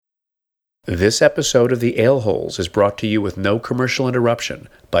This episode of The Ale Holes is brought to you with no commercial interruption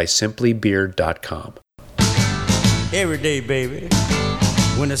by simplybeer.com. Every day, baby,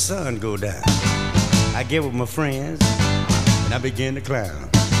 when the sun go down, I get with my friends and I begin to clown.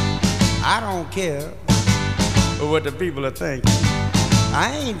 I don't care what the people are thinking.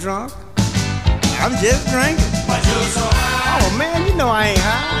 I ain't drunk, I'm just drinking. But you're so high. Oh man, you know I ain't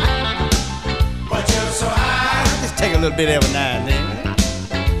high. But you're so high. Just take a little bit every now and then.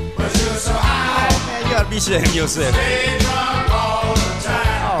 But you're so high. Oh man, you ought to be ashamed yourself. Stay drunk all the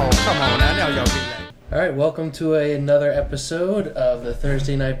time. Oh, come on now y'all be like. All right, welcome to another episode of the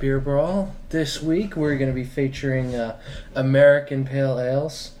Thursday Night Beer Brawl. This week we're going to be featuring American Pale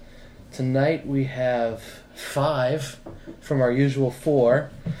Ales. Tonight we have 5 from our usual 4,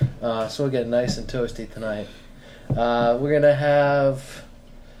 so we'll get nice and toasty tonight. We're going to have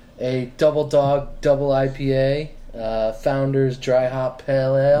a Double Dog Double IPA, Founders Dry Hop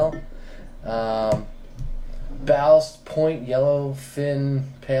Pale Ale, Ballast Point Yellowtail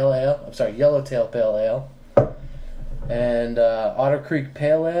Pale Ale, and Otter Creek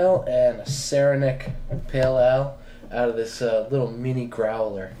Pale Ale, and a Saranac Pale Ale out of this little mini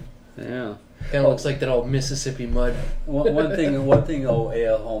growler. Yeah. Kind of looks like that old Mississippi mud. One thing.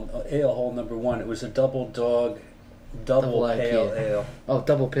 Ale hole number 1. It was a Double Dog double pale IPA. ale. Oh,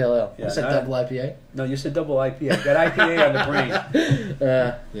 double pale ale. Yeah, You said double IPA? No, you said double IPA. Got IPA on the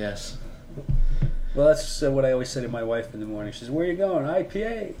brain. Yes. Well, that's what I always say to my wife in the morning. She says, "Where are you going?"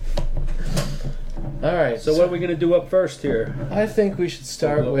 IPA. All right. So what are we going to do up first here? I think we should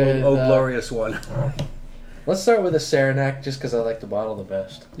start with... glorious one. Let's start with a Saranac, just because I like the bottle the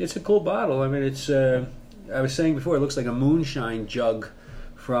best. It's a cool bottle. I mean, it's. I was saying before, it looks like a moonshine jug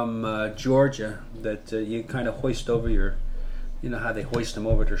from Georgia that you kind of hoist over your. You know how they hoist them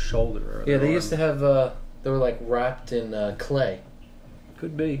over their shoulder. Or Yeah, their they used to arm. have... they were like wrapped in clay,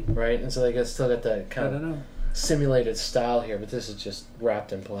 Could be. right? And so they still got that I kind don't of know. simulated style here, but this is just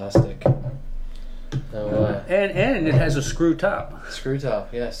wrapped in plastic. So, And it has a screw top. screw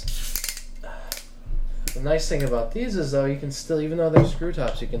top, yes. The nice thing about these is, though, you can still, even though they're screw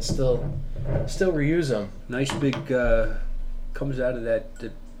tops, you can still reuse them. Nice big, comes out of that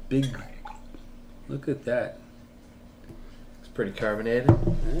big, look at that. It's pretty carbonated.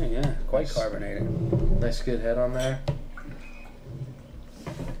 Yeah, quite carbonated. Nice, good head on there.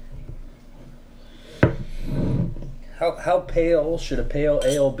 How pale should a pale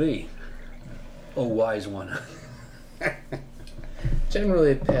ale be? Oh, wise one.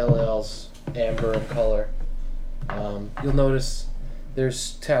 Generally, pale ales amber in color. You'll notice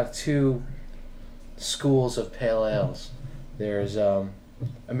there's two schools of pale ales. There's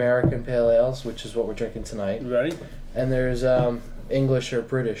American pale ales, which is what we're drinking tonight, Ready? and there's English or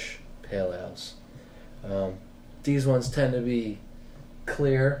British pale ales. These ones tend to be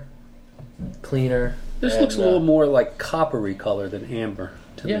cleaner. This and, looks a little more like coppery color than amber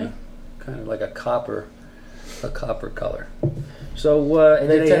to Yeah. me. Kind of like a copper color. So and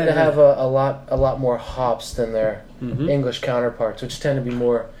they tend to have a lot more hops than their English counterparts, which tend to be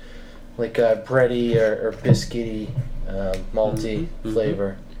more like bready or biscuity, malty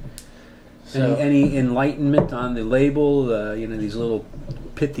flavor. So, any enlightenment on the label? These little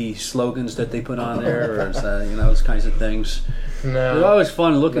pithy slogans that they put on there, or those kinds of things. no. It's always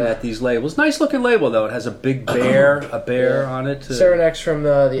fun looking at these labels. Nice looking label though. It has a big bear, on it. Saranac's from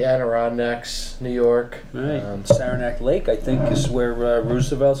the Adirondacks, New York. Right. Saranac Lake, I think, is where the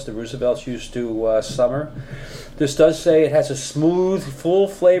Roosevelts used to summer. This does say it has a smooth,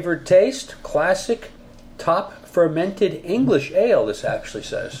 full-flavored taste, classic, top-fermented English ale, this actually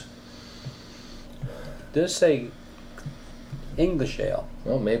says. It does say English ale.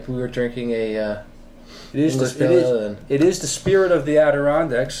 Well, maybe we were drinking a It is, English the, pale ale then. it is the spirit of the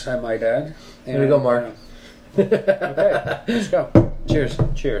Adirondacks, I might add. Here we go, Mark. Okay, let's go. Cheers.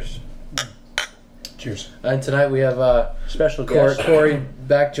 Cheers. Cheers. And tonight we have Special guest. Corey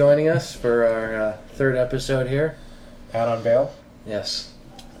back joining us for our 3rd episode here. Out on bail? Yes.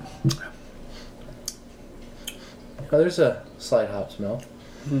 Oh, there's a slight hop smell.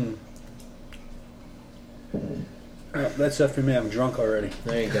 Oh, that's it for me. I'm drunk already.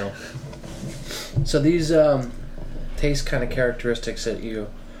 There you go. So these taste kind of characteristics that you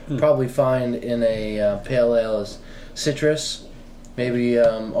probably find in a pale ale is citrus, maybe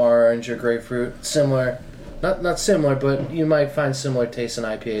orange or grapefruit. Similar, not similar, but you might find similar tastes in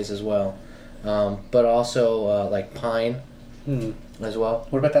IPAs as well. But also like pine as well.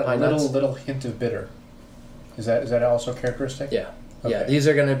 What about that Pine nuts. little hint of bitter? Is that also characteristic? Yeah. Yeah, Okay. these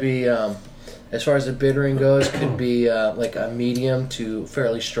are going to be, as far as the bittering goes, could be like a medium to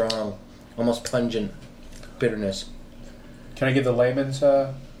fairly strong, almost pungent bitterness. Can I give the layman's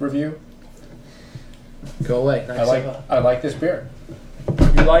review? Go away. Nice. I like this beer.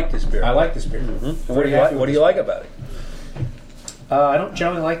 You like this beer? I like this beer. And what do you like? What do you like about it? I don't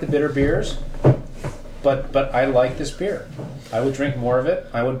generally like the bitter beers, but I like this beer. I would drink more of it.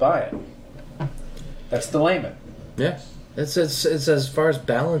 I would buy it. That's the layman. Yeah. It's as far as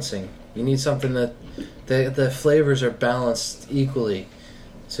balancing. You need something that the flavors are balanced equally.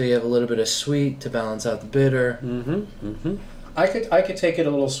 So you have a little bit of sweet to balance out the bitter. I could take it a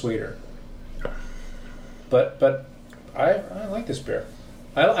little sweeter. But I like this beer.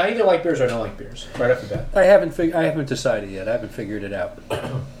 I either like beers or I don't like beers. Right off the bat. I haven't decided yet. I haven't figured it out.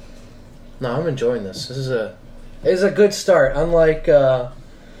 No, I'm enjoying this. This is a good start. Unlike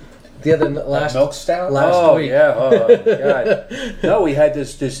the other last milk stout. Oh week. yeah. Oh God. No, we had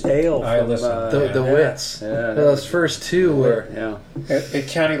this ale I from listened. the wits. Yeah, Those first two were. Yeah. At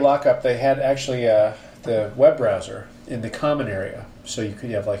County Lockup, they had actually the web browser in the common area, so you could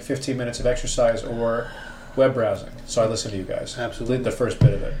have like 15 minutes of exercise or web browsing. So I listened to you guys. Absolutely. The first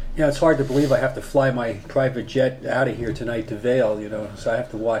bit of it. Yeah, it's hard to believe I have to fly my private jet out of here tonight to Vail, so I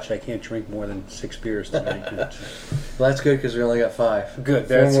have to watch. I can't drink more than 6 beers tonight. Well, that's good because we only got 5. Good,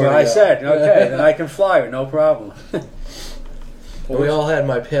 Four that's more what to I go. said. Okay, then I can fly, no problem. We all had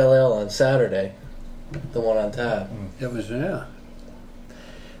my pale ale on Saturday, the one on tap. It was, yeah.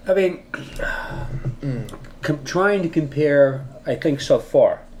 I mean, trying to compare, I think so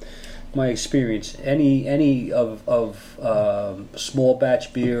far, my experience, any of small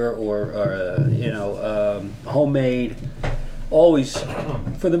batch beer or homemade, always,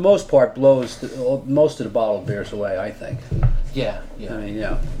 for the most part, blows most of the bottled beers away, I think. Yeah. I mean,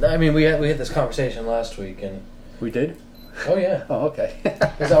 yeah. I mean, we had this conversation last week, and We did? oh yeah, Oh, okay.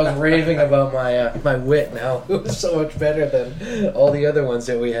 because I was raving about my wit. Now it was so much better than all the other ones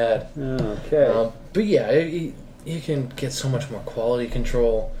that we had. Okay. But yeah, you can get so much more quality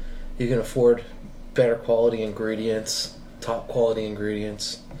control. You can afford better quality ingredients, top quality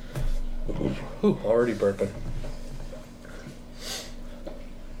ingredients. Ooh, already burping.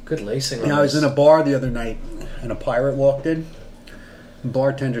 Good lacing. On I was this. in a bar the other night, and a pirate walked in. The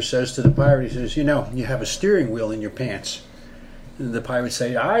bartender says to the pirate, he says, you have a steering wheel in your pants. And the pirate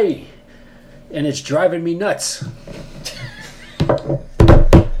say, aye, and it's driving me nuts.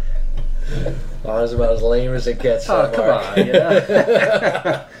 Oh, it's about as lame as it gets. Oh, that come Mark.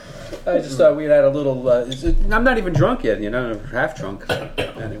 on, I just thought we had a little, I'm not even drunk yet, half drunk.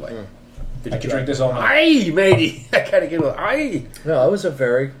 Anyway. I could drink this all night. Aye, matey. I gotta get a little, aye. No, it was a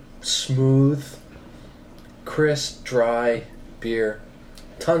very smooth, crisp, dry beer.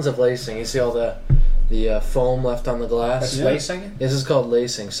 Tons of lacing. You see all the foam left on the glass? That's lacing? This is called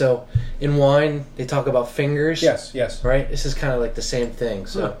lacing. So in wine, they talk about fingers. Yes. Right? This is kind of like the same thing.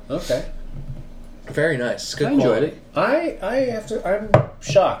 So Okay. very nice. It's good I enjoyed quality. it. I'm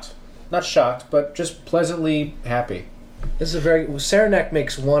shocked. Not shocked, but just pleasantly happy. This is Saranac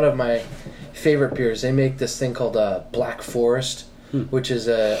makes one of my favorite beers. They make this thing called Black Forest, which is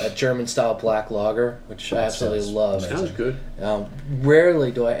a German-style black lager, which I absolutely love. Sounds good.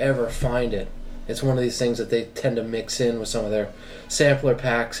 Rarely do I ever find it. It's one of these things that they tend to mix in with some of their sampler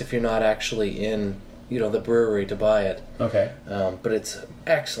packs if you're not actually in, the brewery to buy it. Okay. But it's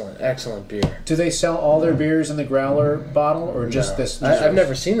excellent beer. Do they sell all their beers in the growler bottle or just this? I've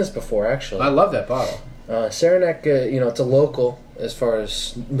never seen this before, actually. I love that bottle. Saranac, it's a local as far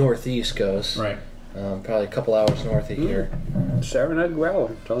as Northeast goes. Right. Probably a couple hours north of here. Saranac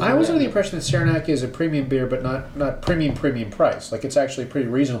Growler. I was under the impression that Saranac is a premium beer, but not premium price. Like it's actually pretty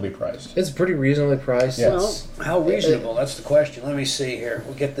reasonably priced. It's pretty reasonably priced. Yeah. Well, how reasonable? That's the question. Let me see here.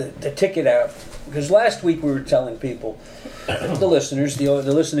 We'll get the ticket out. Because last week we were telling people, the listeners, the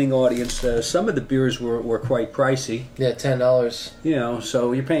listening audience, some of the beers were quite pricey. Yeah, $10.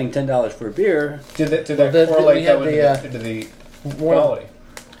 So you're paying $10 for a beer. Did that we correlate had though into the quality?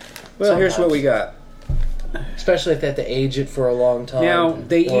 Well, here's what we got. Especially if they have to age it for a long time. Now,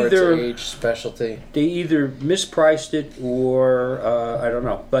 they or either- it's an aged specialty. They either mispriced it or, I don't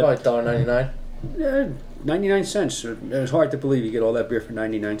know. Probably But $1.99. 99 cents. It's hard to believe you get all that beer for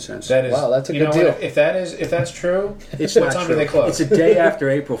 99 cents. That is, Wow, that's a you good know deal. what, if that's true, It's what not time true. do they close? It's a day after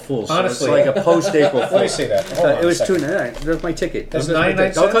April Fool's. So Honestly. it's like a post-April Fool's. Let me see that. Hold on It was a second. $2.99. There's my ticket. That's Don't touch my 99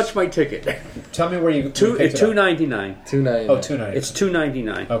 ticket. Don't cents? touch my ticket. Tell me where you It's picked it up. $2.99. $2.99. Oh, $2.99. It's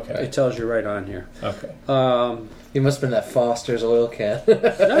 $2.99. Okay. It tells you right on here. Okay. You must have been that Foster's oil can.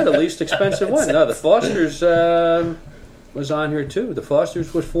 No, the least expensive one. No, the Foster's was on here too. The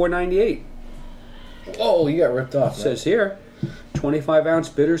Foster's was $4.98. Whoa, you got ripped off. It says here, 25-ounce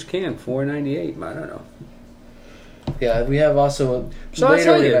bitters can, $4.98. I don't know. Yeah, we have also So I'll later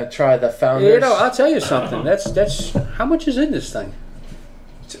tell we're you. gonna try the Founders. I'll tell you something. That's how much is in this thing?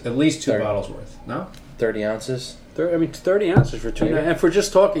 At least 2 30. bottles worth. No? 30 ounces. 30 ounces for Maybe. $2.99. And if we're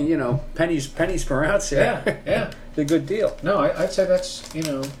just talking, pennies per ounce, Yeah, yeah. it's a good deal. No, I'd say that's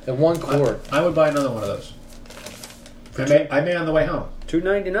At 1 quart. I would buy another one of those. I may on the way home.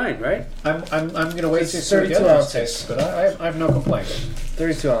 $2.99, right? I'm gonna wait It's to see what the 32 other ounces. taste, but I have no complaints.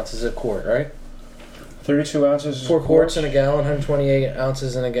 32 ounces a quart, right? 32 ounces. 4 quarts in a gallon, 128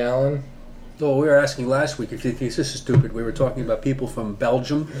 ounces in a gallon. Oh, we were asking last week if you think this is stupid. We were talking about people from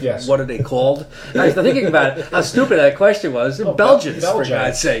Belgium. Yes. What are they called? I was thinking about how stupid that question was. Oh, Belgians, for Belgians.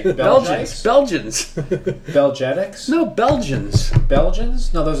 God's sake. Belgians? Belgians. Belgetics? No, Belgians.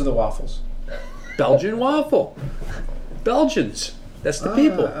 Belgians? No, those are the waffles. Belgian waffle. Belgians. That's the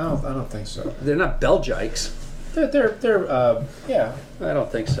people. I don't think so. They're not Belgiques. They're yeah. I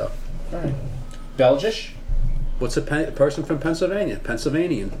don't think so. All right. Belgish? What's a person from Pennsylvania?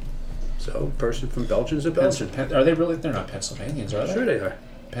 Pennsylvanian. So, person from Belgium's a Belgian. Are they really? They're not Pennsylvanians, are they? Sure they are.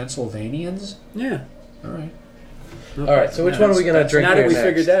 Pennsylvanians? Yeah. All right. All right, so which one are we going to drink Now here that we next?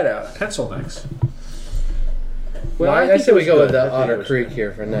 figured that out. Pencil next. Well, I think say it we was go good. with the I think it Otter was Creek good.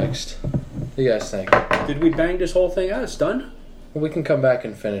 here for next. What do you guys think? Did we bang this whole thing out? It's done? We can come back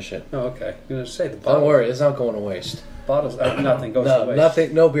and finish it. Oh, okay. I'm going to say the Don't bottles. worry, it's not going to waste. Bottles, nothing goes to No, waste.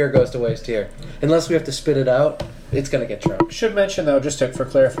 nothing. No beer goes to waste here, unless we have to spit it out. It's going to get drunk. Should mention though, just for We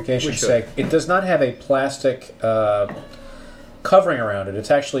clarification's should. sake, it does not have a plastic covering around it. It's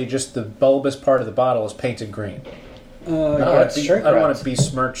actually just the bulbous part of the bottle is painted green. that's shrink I don't want wrapped. to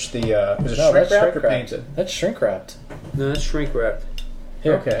besmirch the. Is it No, shrink that's wrapped shrink or wrapped. painted? That's shrink wrapped. No, that's shrink wrapped.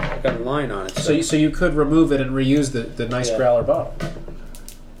 Here. Okay. Got a line on it. So you could remove it and reuse the nice Yeah. growler bottle.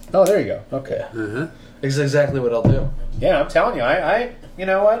 Oh, there you go. Okay. Uh-huh. It's exactly what I'll do. Yeah, I'm telling you, I you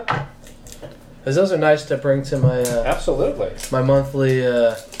know what? Because those are nice to bring to my Absolutely. my monthly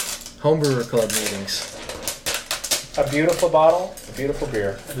homebrewer club meetings. A beautiful bottle, a beautiful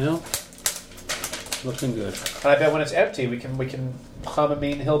beer. Well, looking good. And I bet when it's empty, we can hum a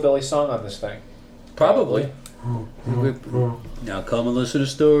mean hillbilly song on this thing. Probably. Now come and listen to the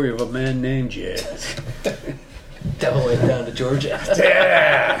story of a man named Jazz. Devil went down to Georgia.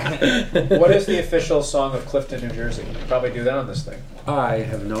 What is the official song of Clifton, New Jersey? You could probably do that on this thing. I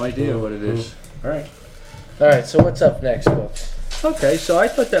have no idea what it is. All right. All right, so what's up next, folks? Okay, so I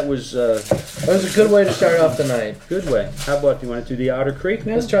thought that was That was a good way to start off the night. good way. How about you want to do the Otter Creek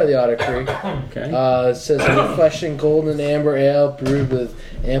now? Let's try the Otter Creek. Okay. It says a refreshing golden amber ale brewed with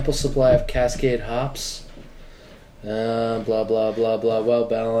ample supply of Cascade hops. Blah blah blah blah. Well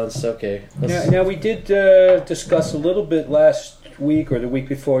balanced. Okay. Now we did discuss a little bit last week or the week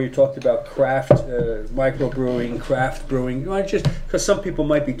before. You talked about craft microbrewing, craft brewing. You want to just because some people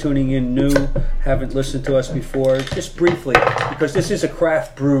might be tuning in new, haven't listened to us before. Just briefly, because this is a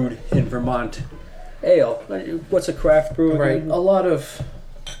craft brewed in Vermont ale. What's a craft brew? Right. again? A lot of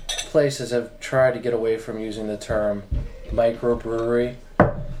places have tried to get away from using the term microbrewery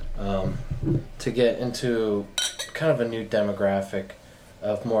to get into kind of a new demographic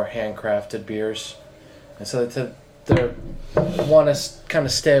of more handcrafted beers, and so they want to kind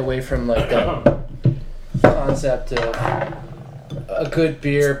of stay away from like that concept of a good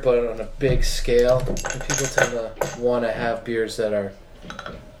beer but on a big scale. And people tend to want to have beers that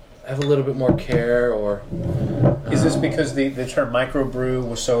have a little bit more care or. Is this because the term microbrew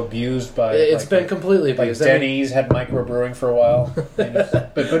was so abused by? It's been completely like abused. I mean, Denny's had microbrewing for a while,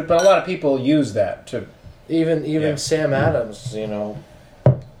 but a lot of people use that to. even Yeah. Sam Adams,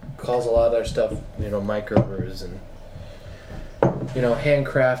 calls a lot of their stuff, microbrews and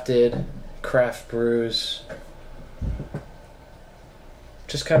handcrafted craft brews.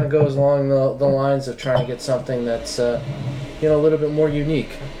 Just kind of goes along the lines of trying to get something that's a little bit more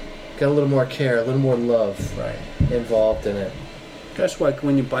unique, got a little more care, a little more love involved in it. That's like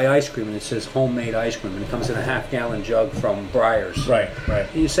when you buy ice cream and it says homemade ice cream and it comes in a half-gallon jug from Breyers. Right.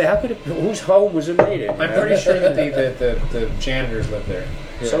 And you say, how could it? Whose home was it made in? I'm pretty sure that the janitors live there,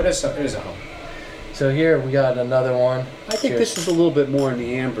 so it is a home. So here we got another one. I think this is a little bit more in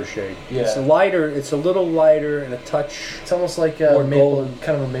the amber shade. Yeah. It's lighter. It's a little lighter and a touch. It's almost like a More maple, golden.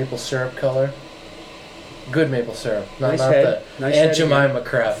 kind of a maple syrup color. Good maple syrup, not Nice not head. the Nice Aunt head Jemima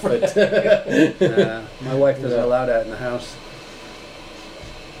crap, but My wife doesn't Yeah. allow that in the house.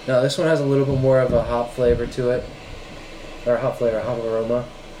 no, this one has a little bit more of a hop flavor to it, or hop aroma.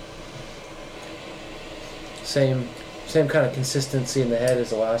 Same kind of consistency in the head as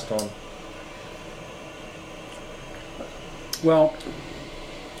the last one. Well,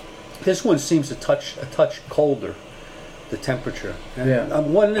 this one seems a touch colder, the temperature. And Yeah.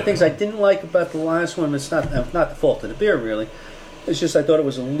 one of the things I didn't like about the last one, it's not the fault of the beer really, It's just I thought it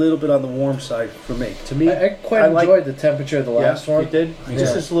was a little bit on the warm side for me. To me, I quite like- enjoyed the temperature of the last one. You did? Yeah.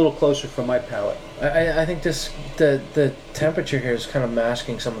 This is a little closer for my palate. I think the temperature here is kind of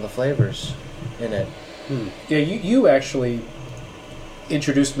masking some of the flavors in it. Yeah, you actually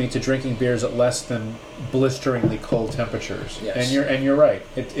introduced me to drinking beers at less than blisteringly cold temperatures. Yes. And you're right.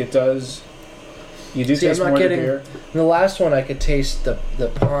 It does. You do See, taste I'm not more of the getting beer. in the last one. I could taste the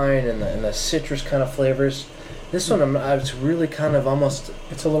pine and the citrus kind of flavors. This one, I was really kind of almost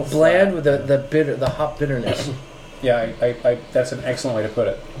It's a little bland flat. with the hop bitterness. Yeah, I that's an excellent way to put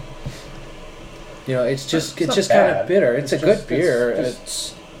it. You know, it's just It's not just kind bad. of bitter. It's a It's good just- beer. it's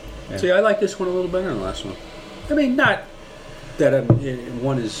It's Yeah. See, I like this one a little better than the last one. I mean, not that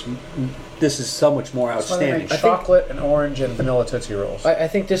one is. This is so much more That's why they outstanding. make chocolate and orange and vanilla Tootsie Rolls. I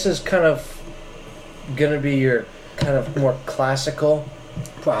think this is kind of gonna be your kind of more classical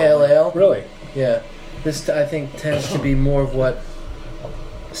pale ale. Really? Yeah, this I think tends to be more of what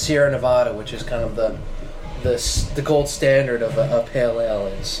Sierra Nevada, which is kind of the gold standard of a pale ale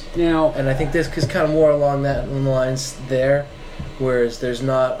is. Now, And I think this is kind of more along that lines there, whereas there's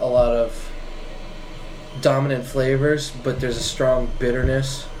not a lot of dominant flavors, but there's a strong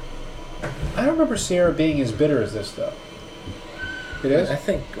bitterness. I don't remember Sierra being as bitter as this, though. It is? I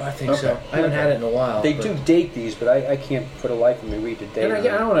think Okay. so. I haven't had it in a while. they but- do date these, but I can't for the life of me read the date. And I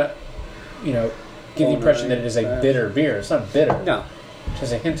don't want to, give the impression that it is a bitter beer. It's not bitter. No. It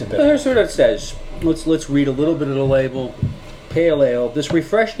has a hint of Well, bitter. here's what it says. Let's read a little bit of the label. Pale ale. This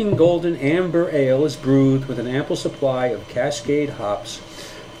refreshing golden amber ale is brewed with an ample supply of Cascade hops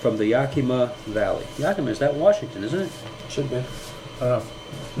from the Yakima Valley. Yakima, is that Washington, isn't it? Should be. I don't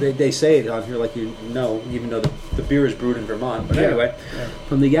know. They say it on here like you know, even though the beer is brewed in Vermont. But Yeah. anyway,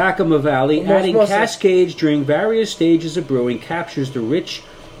 from the Yakima Valley, Well, adding most of- cascades during various stages of brewing captures the rich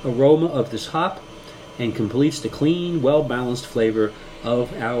aroma of this hop and completes the clean, well-balanced flavor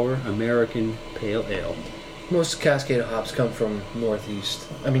of our American pale ale. Most Cascade hops come from northwest.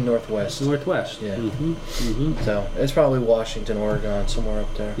 Northwest. Yeah. Mm-hmm. So it's probably Washington, Oregon, somewhere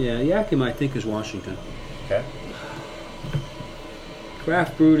up there. Yeah, Yakima, I think, is Washington. Okay.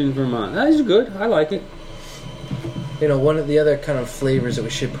 Craft brewed in Vermont. That is good. I like it. You know, one of the other kind of flavors that we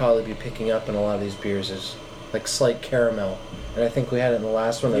should probably be picking up in a lot of these beers is like slight caramel. And I think we had it in the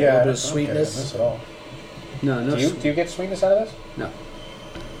last one, a little bit of sweetness. Not at all. No, Do you get sweetness out of this? no.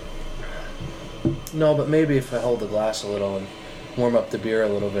 No, but maybe if I hold the glass a little and warm up the beer a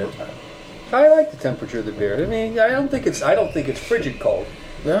little bit. I like the temperature of the beer. I mean, I don't think it's frigid cold.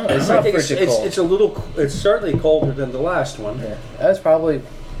 No, it's I not think frigid cold. it's a little. It's certainly colder than the last one. Yeah, that's probably,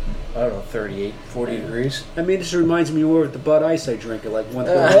 I don't know, 38, 40 degrees. I mean, this reminds me more of the Bud Ice I drink at like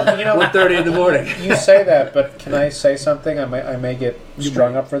 1:30 1:30 in the morning. You say that, but can I say something? I may get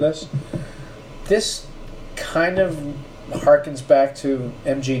strung up for this. This kind of harkens back to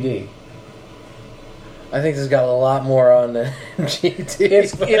MGD. I think this has got a lot more on than GT.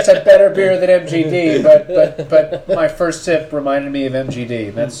 It's a better beer than MGD, but my first sip reminded me of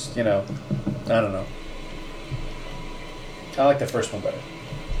MGD. That's I don't know. I like the first one better.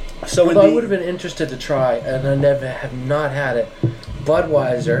 So in Although I the- would have been interested to try, and I never have not had it.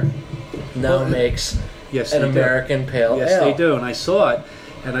 Budweiser now makes yes, an they do. American pale Yes, ale. they do, and I saw it,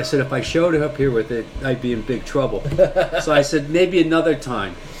 and I said if I showed up here with it, I'd be in big trouble. So I said maybe another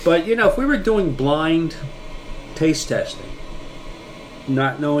time. But if we were doing blind taste testing,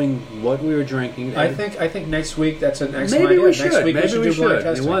 not knowing what we were drinking, I think next week that's an excellent maybe idea. we should. Next week Maybe we we should do blind should. I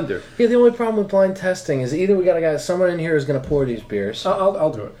testing. wonder. Yeah, the only problem with blind testing is either we got a guy, someone in here is going to pour these beers.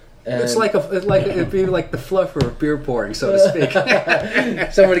 I'll do it. And It's like it'd be like the fluffer of beer pouring, so to speak.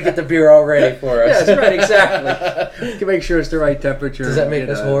 somebody get the beer all ready for us. Yes, right, exactly. To make sure it's the right temperature. Does that make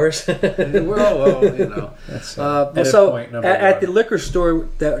us whores? Well, That's well, so at the liquor store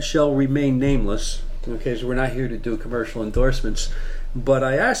that shall remain nameless, okay, so we're not here to do commercial endorsements. But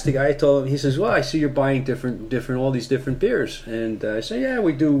I asked the guy. I told him. He says, "Well, I see you're buying different, all these different beers." And I say, "Yeah,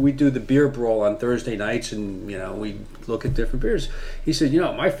 we do. We do the beer brawl on Thursday nights, and we look at different beers." He said,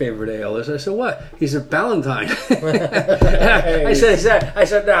 my favorite ale is." I said, "What?" He said, "Ballantine." I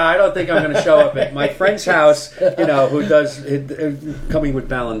said, "No, I don't think I'm going to show up at my friend's house. Who does coming with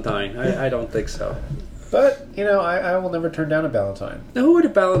Ballantine? I don't think so." But I will never turn down a Ballantine. Now, who were the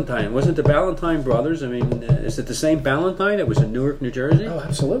Ballantine? Wasn't the Ballantine brothers? I mean, is it the same Ballantine that was in Newark, New Jersey? Oh,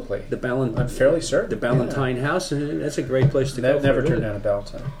 absolutely. The I'm fairly certain. the Ballantine House. That's a great place to go. Never for turn it. down a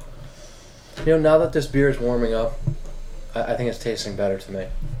Ballantine. Now that this beer is warming up, I think it's tasting better to me.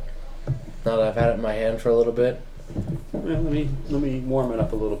 Now that I've had it in my hand for a little bit, Well, let me warm it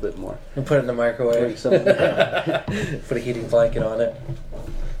up a little bit more. and put it in the Drink microwave, some- put a heating blanket on it.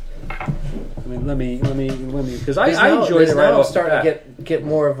 mean, let me, because I Now- enjoyed it right now I'm off the starting bat. to get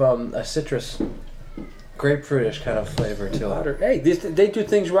more of a citrus, grapefruitish kind of flavor to it. Hey, they do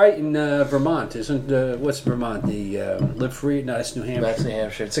things right in Vermont, isn't? What's Vermont? The Live Free? No, that's New Hampshire. That's New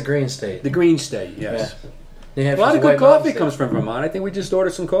Hampshire. It's a green state. The Green State. Yes. New A Hampshire's lot of White good Mountain coffee State. comes from Vermont. I think we just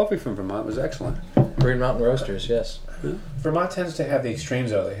ordered some coffee from Vermont. It was excellent. Green Mountain Roasters. Yes. Vermont tends to have the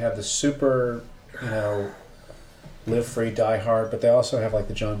extremes though. They have the super, live free, die hard, but they also have like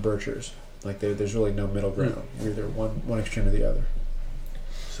the John Birchers. Like there's really no middle ground. You're either one extreme or the other.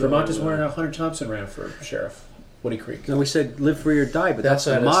 Vermont is where Hunter Thompson ran for sheriff. Woody Creek. And we said live free or die, but that's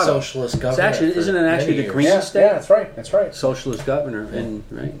That's the a motto. socialist It's government. actually, for isn't it actually many the Green years. State? Yeah, that's right. That's right. Socialist governor in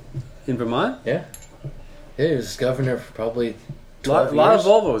Vermont. Yeah. Yeah, he was governor for probably A lot 12 of years.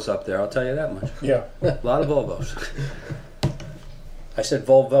 Volvos up there. I'll tell you that much. Yeah. A lot of Volvos. I said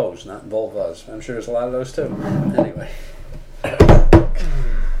Volvos, not Volvos. I'm sure there's a lot of those too. Anyway.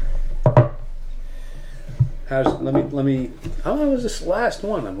 Let me. How long was this last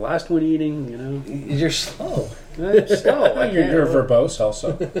one? I'm last one eating. You're slow. I'm slow. You're verbose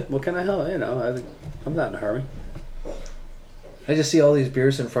also. What can I help? I'm not in a hurry. I just see all these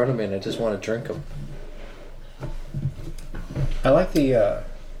beers in front of me and I just want to drink them. I like the.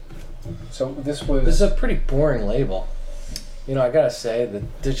 So this was. This is a pretty boring label. I gotta say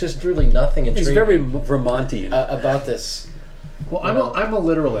that there's just really nothing It's intriguing very Vermontian. about this. Well, I'm a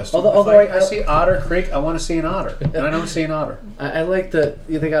literalist. Although If I- I see Otter Creek, I want to see an otter, and I don't see an otter. I like that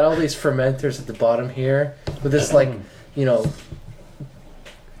they got all these fermenters at the bottom here with this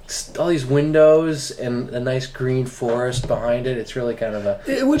all these windows and a nice green forest behind it. It's really kind of a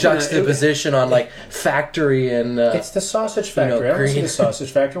It would be juxtaposition on like factory and It's the sausage factory. I want to see green. the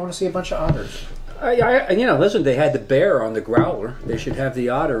sausage factory. I want to see a bunch of otters. Listen, they had the bear on the growler. They should have the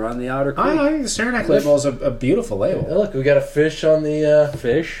otter on the Otter Creek. I think the Saranac label is a beautiful label. Oh, look, we got a fish on the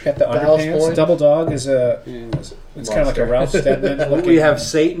Fish. Got the Ballast underpants. Point. Double Dog is it's kind of like a Ralph Steadman looking. We have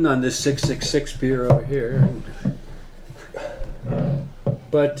Satan on this 666 beer over here.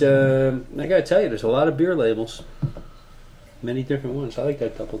 But I gotta tell you, there's a lot of beer labels. Many different ones. I like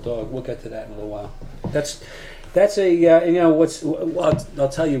that Double Dog. We'll get to that in a little while. That's a I'll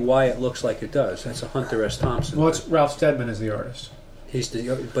tell you why it looks like it does. That's a Hunter S. Thompson. Well, it's Ralph Steadman is the artist.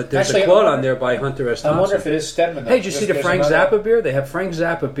 But there's Actually, a I quote wonder- on there by Hunter S. I Thompson. wonder if it is Steadman. Though. Hey, did you see the There's Frank another- Zappa beer? They have Frank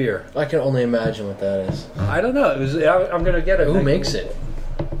Zappa beer. I can only imagine what that is. I don't know. I'm gonna get it. Who makes it?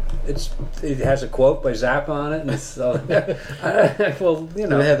 It has a quote by Zappa on it, and it's well, Do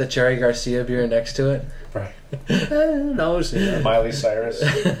they have the Cherry Garcia beer next to it? Right. Who knows? Miley Cyrus,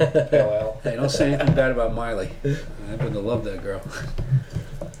 Pale Ale. Hey, don't say anything bad about Miley. I happen to love that girl.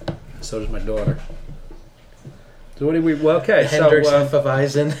 So does my daughter. So what do we? Well, okay. Hendrix So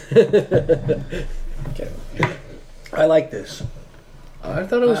Hefeweizen. I like this. I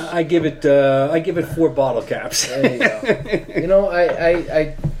thought it was. I give it 4 bottle caps. There you go.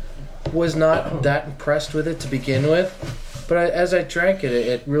 I was not that impressed with it to begin with, but as I drank it,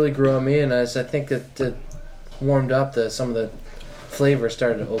 it really grew on me, and as I think it warmed up, some of the flavors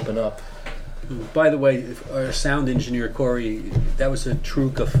started to open up. By the way, our sound engineer Corey, that was a true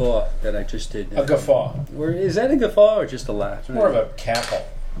guffaw that I just did. A guffaw. Is that a guffaw or just a laugh? More of a cackle.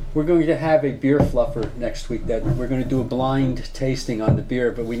 We're going to have a beer fluffer next week. That we're going to do a blind tasting on the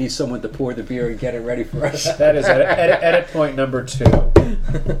beer, but we need someone to pour the beer and get it ready for us. That is edit point number 2.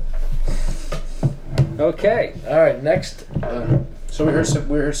 Okay. All right, next. So we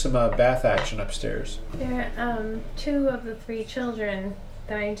heard some bath action upstairs. There, 2 of the 3 children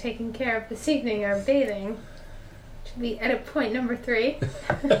that I'm taking care of this evening are bathing. Should be edit point number 3.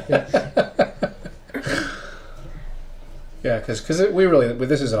 Yeah, because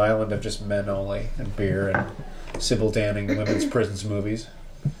this is an island of just men only and beer and Sybil Danning women's prisons movies.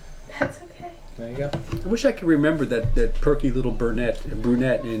 That's okay. There you go. I wish I could remember that perky little brunette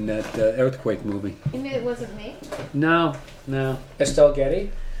in that earthquake movie. You knew it wasn't me? No. Estelle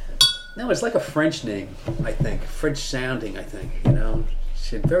Getty. No, it's like a French name, I think. French sounding, I think.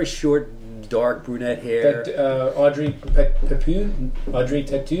 She had very short, dark brunette hair. That Audrey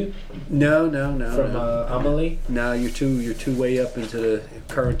Tautou No. from Amelie. No, you're too way up into the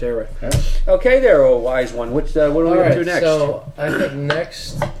current era. Yeah. Okay, there, oh wise one. What are we All going to right, do next? so I think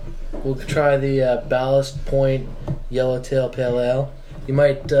next we'll try the Ballast Point Yellowtail Pale Ale. You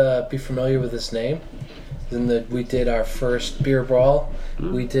might be familiar with this name. We did our first beer brawl.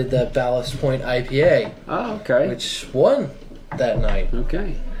 We did the Ballast Point IPA, Oh, okay. which won that night.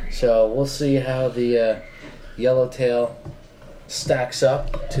 Okay. So we'll see how the Yellowtail stacks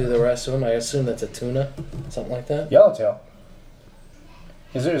up to the rest of them. I assume that's a tuna, something like that. Yellowtail.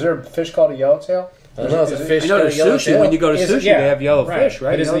 Is there a fish called a yellowtail? I don't know. It's a fish. I know got the a yellow sushi, tail. when you go to sushi, they have yellow fish,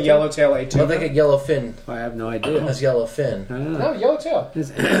 right? But is the yellowtail a tuna? I think a yellow fin. I have no idea. That's yellow fin. I don't know. No, yellowtail. It's,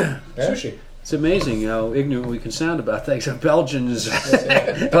 Sushi. it's amazing how ignorant we can sound about things. Belgians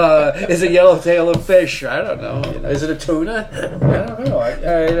is a yellowtail of fish. I don't know. You know, is it a tuna? I don't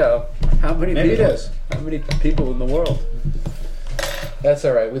know. You know, how many Maybe it people? is. How many people in the world? That's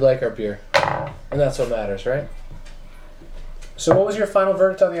all right. We like our beer, and that's what matters, right? So what was your final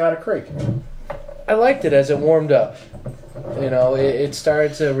verdict on the Otter Creek? I liked it as it warmed up. You know, it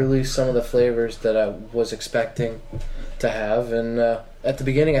started to release some of the flavors that I was expecting to have, and at the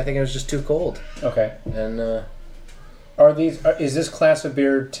beginning, I think it was just too cold. Okay. And Is this class of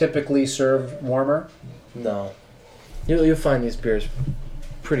beer typically served warmer? no, you'll find these beers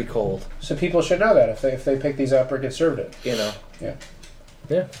pretty cold. So people should know that if they pick these up or get served it. You know. Yeah.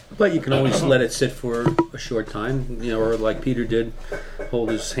 Yeah. But you can always let it sit for a short time, you know, or like Peter did, hold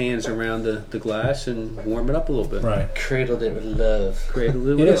his hands around the glass and warm it up a little bit. Right. Cradled it with love. Create a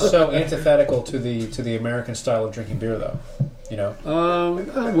little. It is so antithetical to the American style of drinking beer, though. You know.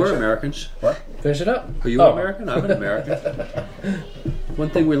 We're Americans. Finish it up. Are you Oh. American? I'm an American. One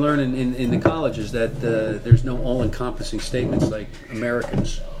thing we learn in the college is that there's no all-encompassing statements like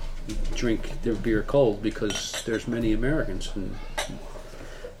Americans drink their beer cold, because there's many Americans, and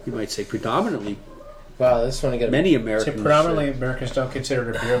you might say predominantly Wow, this one I get many So Americans. predominantly Americans don't consider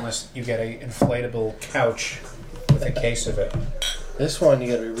it a beer unless you get a inflatable couch with a case of it. This one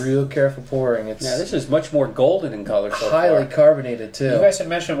you got to be real careful pouring. It's Yeah, this is much more golden in color so highly far. carbonated too. You guys had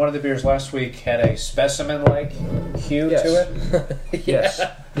mentioned one of the beers last week had a specimen-like hue Yes. to it. Yes,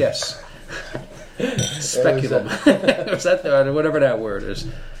 yes. Speculum. Is that whatever that word is?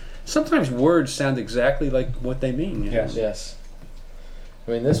 Sometimes words sound exactly like what they mean. you know? Yes. Yes.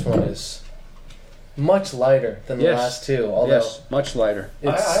 I mean, this one is much lighter than the Yes. last two. Although Yes, much lighter.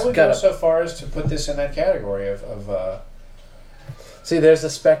 it's I would got go a, so far as to put this in that category of see, there's the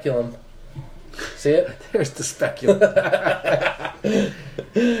speculum. See it? There's the speculum.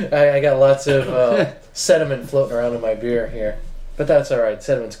 I got lots of sediment floating around in my beer here, but that's all right.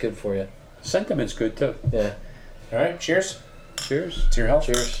 Sediment's good for you. Sentiment's good too. Yeah. all right. Cheers Cheers. to your health.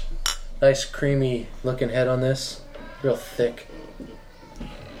 Cheers. Nice creamy looking head on this. Real thick.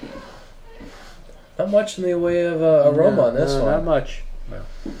 Not much in the way of aroma on this No, one. Not much. No.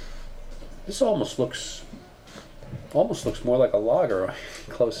 This almost looks more like a lager.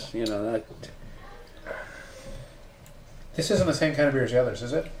 Close, you know. Not, This isn't the same kind of beer as the others,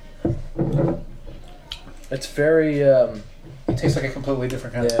 is it? It's very It tastes like a completely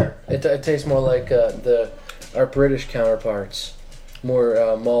different kind of yeah. beer. It tastes more like our British counterparts, more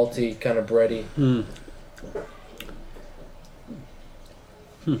malty, kind of bready.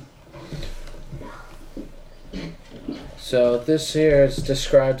 So this here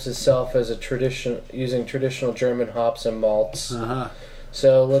describes itself as using traditional German hops and malts. uh-huh.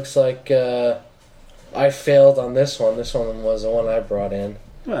 So it looks like I failed on this one. This one was the one I brought in.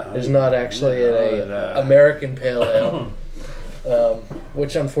 Well, There's not actually an American Pale Ale,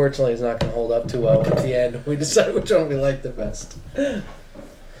 which unfortunately is not going to hold up too well at the end. We decide which one we like the best.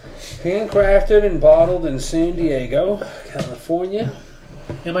 handcrafted and bottled in San Diego, California.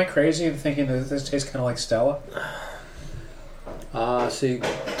 Am I crazy in thinking that this tastes kind of like Stella? See,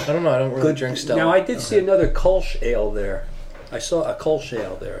 I don't know. I don't really drink Stella. now I did see another Kolsch ale there. I saw a Kolsch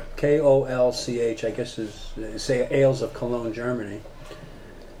ale there. Kolch, I guess is say ales of Cologne, Germany.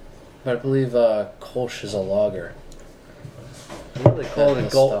 But I believe Kolsch is a lager. What do they call it?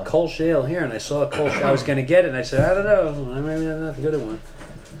 That's A stuff. Kolsch ale here, and I saw a Kolsch. I was going to get it, and I said, I don't know. Maybe that's not a good one.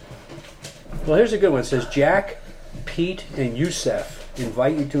 Well, here's a good one. It says, Jack, Pete, and Youssef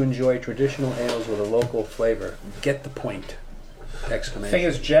invite you to enjoy traditional ales with a local flavor. Get the point! The Exclamation. thing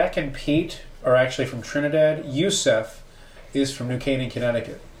is, Jack and Pete are actually from Trinidad. Youssef is from New Canaan,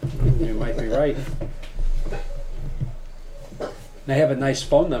 Connecticut. You might be right. They have a nice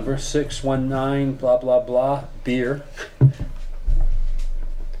phone number, 619 blah blah blah beer.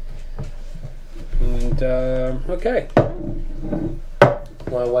 And okay,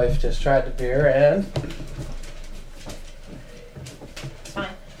 My wife just tried the beer and It's fine.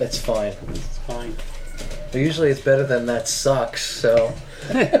 it's fine. it's fine. But usually it's better than that sucks. So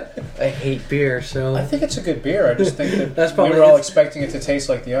I hate beer. So I think it's a good beer. I just think that That's we probably- were all it's- expecting it to taste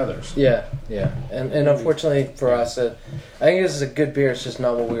like the others. yeah, and unfortunately for us, I think this is a good beer. It's just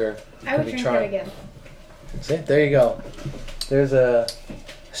not what we were I would Maybe drink try. it again. See, there you go. There's a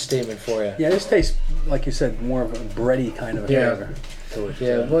statement for you. Yeah, this tastes like you said, more of a bready kind of Yeah. flavor to it.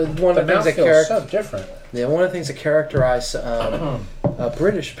 Yeah, well, one The of the things that mouthfeel is so different. one of the things that characterize a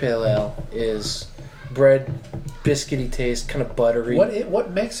British pale ale is bread, biscuity taste, kind of buttery.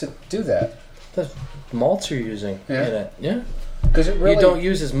 What makes it do that? the malts you're using Yeah. in it. Yeah. Because it really You don't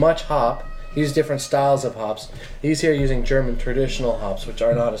use as much hop. You use different styles of hops. These here are using German traditional hops, which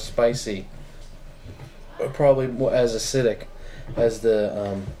are not as spicy, or probably more as acidic as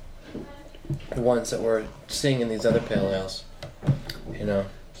the ones that we're seeing in these other pale ales. You know.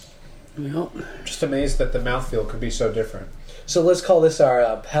 Well, just amazed that the mouthfeel could be so different. So let's call this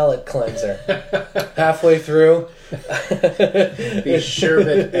our palate cleanser. Halfway through, The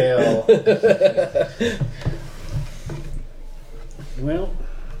sherbet ale. well,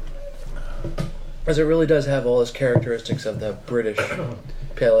 because it really does have all those characteristics of the British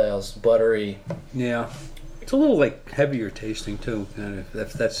pale ales, buttery. yeah. It's a little like heavier tasting too. Kind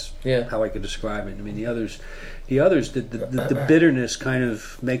of. That's Yeah. how I could describe it. I mean, the others, the bitterness kind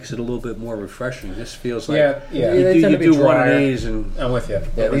of makes it a little bit more refreshing. This feels like Yeah, yeah. Yeah, they you tend to be do one of drier. these and I'm with you.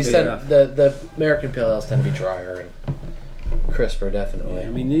 Yeah, these be tend, enough. the American pale ales tend to be drier and crisper, definitely. I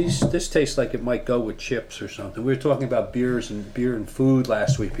mean, this tastes like it might go with chips or something. We were talking about beer and food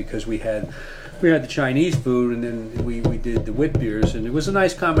last week because we had the Chinese food and then we did the wit beers and it was a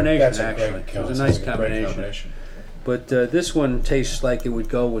nice combination. That's a actually, great it was a nice great combination. But this one tastes like it would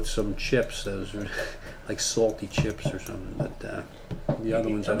go with some chips. Those are like salty chips or something. But the other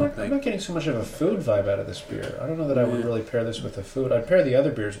ones, I don't I'm think. not getting so much of a food vibe out of this beer. I don't know that I would really pair this with the food. I'd pair the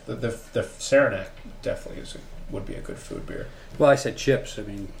other beers. The Saranac definitely would be a good food beer. Well, I said chips. I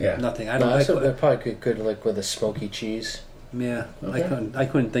mean, Yeah. nothing. I No, don't. I I said cou- they're probably good like with a smoky cheese. yeah, Okay. I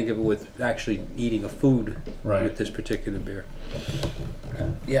couldn't think of it with actually eating a food Right. with this particular beer.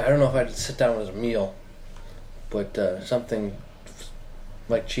 Yeah, I don't know if I'd sit down with a meal, but something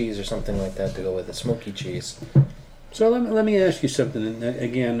like cheese or something like that to go with it. Smoky cheese. So let me ask you something. And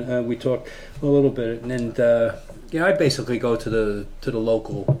again, we talked a little bit, and I basically go to the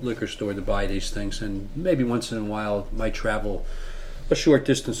local liquor store to buy these things, and maybe once in a while might travel a short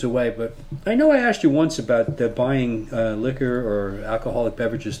distance away. But I know I asked you once about buying liquor or alcoholic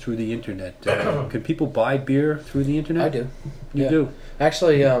beverages through the internet. Can people buy beer through the internet? I do. You Yeah. do.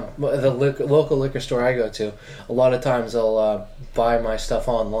 Actually, the local liquor store I go to, a lot of times they'll buy my stuff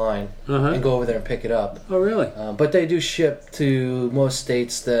online Uh-huh. and go over there and pick it up. Oh, really? But they do ship to most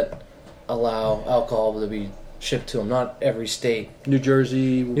states that allow alcohol to be shipped to them. Not every state. New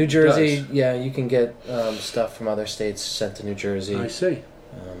Jersey. New Jersey, does. yeah, you can get stuff from other states sent to New Jersey. I see.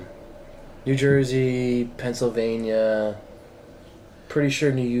 New Jersey, Pennsylvania, pretty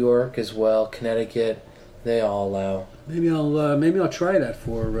sure New York as well, Connecticut, they all allow. Maybe I'll try that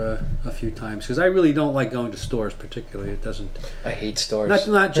for a few times because I really don't like going to stores particularly. It doesn't. I hate stores.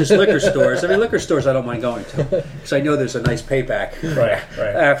 Not just liquor stores. I mean, liquor stores I don't mind going to because I know there's a nice payback Right.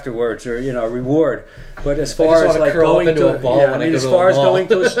 afterwards, or reward. But as far just as wanna like curl up going into to a ball yeah, I when I mean, go as to a far as mall. going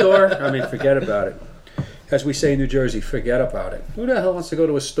to a store, I mean, forget about it. As we say in New Jersey, forget about it. Who the hell wants to go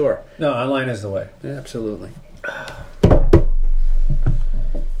to a store? No, online is the way. Yeah, absolutely.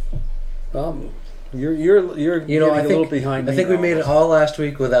 You're You know, getting I a little think behind. I me think we now. made it all last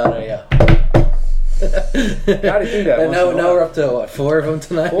week without a. Gotta do that. And once now, in a now while. we're up to what, 4 of them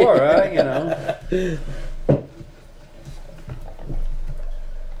tonight. 4, right?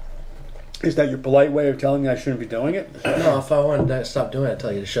 Is that your polite way of telling me I shouldn't be doing it? No, if I wanted to stop doing it, I'd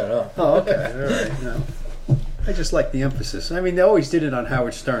tell you to shut up. Oh, okay. All right. No. I just like the emphasis. I mean, they always did it on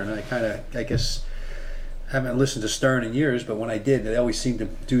Howard Stern. I guess, haven't listened to Stern in years, but when I did, they always seemed to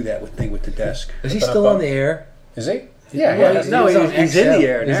do that with the desk. Is he still on the air? Is he? Well, he's in the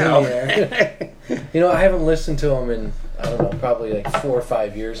air He's now. in the air. You know, I haven't listened to him in, I don't know, probably like 4 or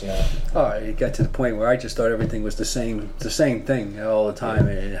 5 years now. Oh, it got to the point where I just thought everything was the same thing all the time.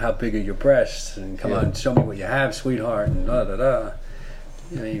 And how big are your breasts? And come on, show me what you have, sweetheart. And da da da.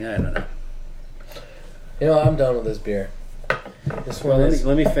 I mean, I don't know. You know, I'm done with this beer. This Well, one is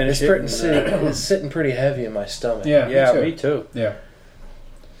let me finish it. it's sitting pretty heavy in my stomach. Yeah. Yeah, me me too. too. Yeah.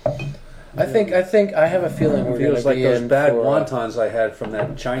 I think I have a feeling we're going Feels to like be those in bad for, wontons I had from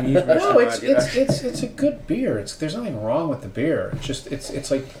that Chinese restaurant. No, it's you know? it's a good beer. There's nothing wrong with the beer. It's just it's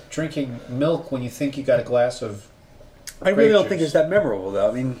like drinking milk when you think you got a glass of. I really grape don't think juice. it's that memorable,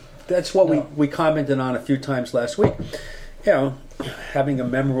 though. I mean, that's what we commented on a few times last week. You know, having a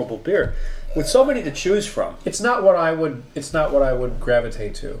memorable beer with so many to choose from. It's not what I would. It's not what I would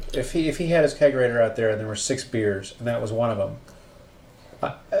gravitate to. If he had his kegerator out there and there were 6 beers and that was one of them.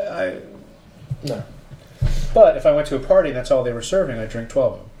 No. But if I went to a party and that's all they were serving, I'd drink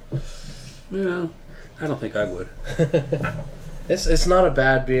 12 of them. Yeah, I don't think I would. It's not a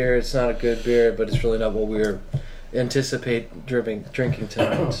bad beer. It's not a good beer, but it's really not what we were anticipate drinking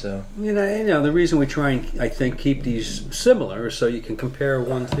tonight. So You know, the reason we try and I think keep these similar is so you can compare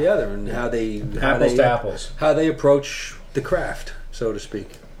one to the other and how they Apples to apples. how they approach the craft, so to speak.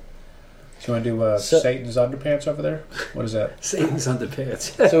 you want to do So- Satan's underpants over there? What is that? Satan's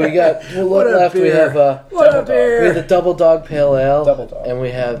underpants. So we got What a left. We beer. have What a Double Dog. we have beer! the Double Dog Pale Ale, Double Dog. and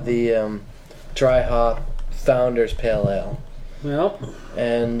we have the Dry Hop Founders Pale Ale. Well,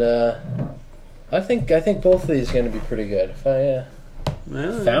 And I think both of these are going to be pretty good. well,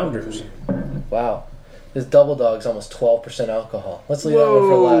 Founders. Wow, this Double Dog's almost 12% alcohol. Let's leave that one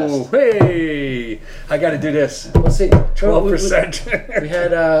for Whoa! last. Hey, I got to do this. Let's see. 12%. We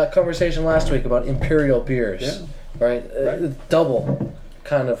had a conversation last week about imperial beers, Yeah. right? Double,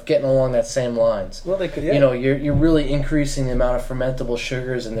 kind of getting along that same lines. Well, they could. Yeah. You know, you're really increasing the amount of fermentable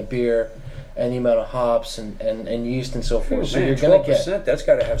sugars in the beer, and the amount of hops and yeast and so forth. So man, you're gonna 12%. get. That's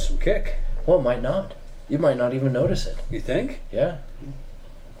got to have some kick. Well, it might not. You might not even notice it. You think? Yeah.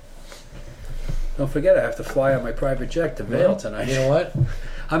 Don't forget, I have to fly on my private jet to Vail tonight. You know what?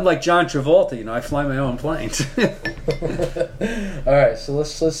 I'm like John Travolta. You know, I fly my own planes. All right, so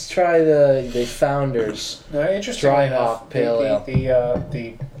let's try the Founders. No, interesting Dry enough, hop pale ale.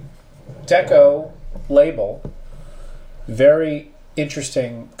 The Deco label, very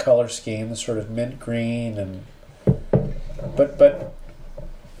interesting color scheme, the sort of mint green and but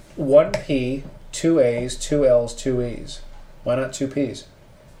 1 P, 2 A's, 2 L's, 2 E's. Why not 2 P's?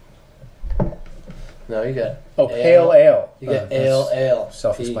 No, you got Oh, pale ale. You got that's ale.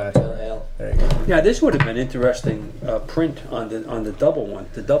 self-explanatory. Pale ale. There you go. Yeah, this would have been interesting print on the double one,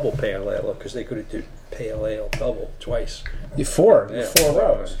 the double pale ale, because they could have did pale ale double twice. Four Yeah.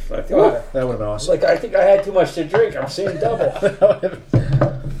 rows. I think- That would have been It's awesome. like I think I had too much to drink. I'm seeing double.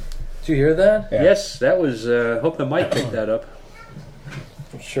 Did you hear that? Yeah. Yes, that was. Hope the mic picked that up.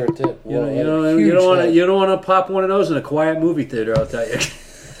 I'm sure it did. You know, Whoa, you know, huge you don't want to. hit. You don't want to pop one of those in a quiet movie theater. I'll tell you.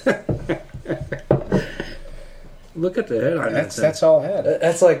 Look at the head on that thing. That's all I had.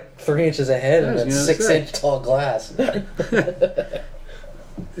 That's like 3 inches ahead I and was it's gonna 6 say. inch tall glass.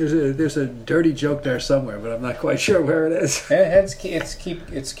 There's a dirty joke there somewhere, but I'm not quite sure where it is. And it's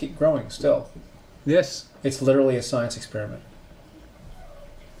keep growing still. Yes, It's literally a science experiment.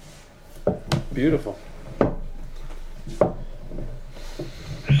 beautiful.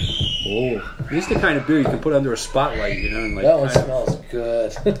 Ooh, This is the kind of beer you can put under a spotlight, you know, and like. that one kind of- smells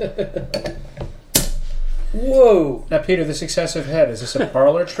good. Whoa! Now, Peter, this excessive head, is this a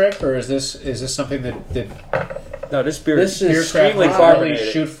parlor trick or is this something that No, this beer This is is extremely beer craft really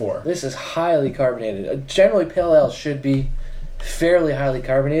carbonated. shoot for? This is highly carbonated. Generally, pale ale should be fairly highly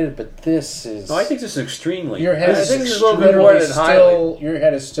carbonated, but this is. No, I think this is extremely. Your head I is think this is a little bit more than highly. still. Your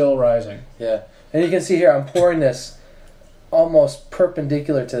head is still rising. Yeah. And you can see here, I'm pouring this almost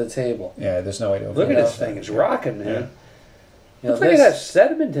perpendicular to the table. Yeah, there's no way to avoid Look at that. this thing; it's rocking, man. Yeah. You know, Looks like it has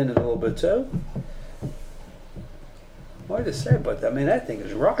sediment in it a little bit too. Hard to say, but I mean that thing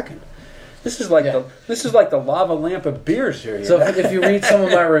is rocking. This is like Yeah. the lava lamp of beers here. You So know? if you read some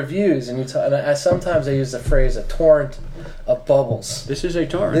of my reviews, and sometimes I use the phrase "a torrent of bubbles." this is a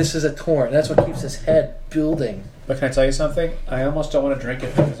torrent. This is a torrent. That's what keeps his head building. But can I tell you something? I almost don't want to drink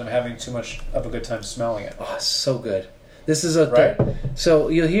it because I'm having too much of a good time smelling it. Oh, it's so good. This is a Right. So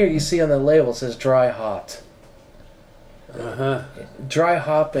you see on the label it says dry hot. Uh-huh. Dry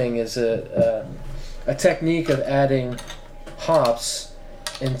hopping is a technique of adding hops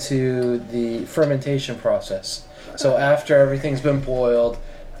into the fermentation process. So after everything's been boiled,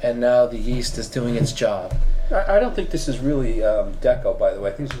 and now the yeast is doing its job. I don't think this is really Deco, by the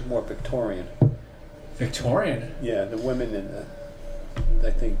way. I think this is more Victorian. Victorian. Yeah, the women in the.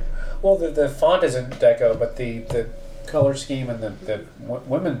 I think. Well, the font isn't deco, but the color scheme and the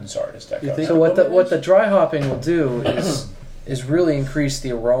women's art is deco. You think- So what the dry hopping will do is really increase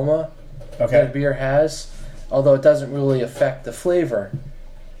the aroma that a Okay, beer has, although it doesn't really affect the flavor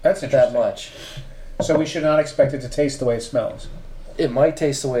that's that interesting. much. So we should not expect it to taste the way it smells. It might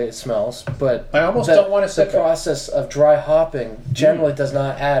taste the way it smells, but I almost the- don't want to the sip it. process of dry hopping generally does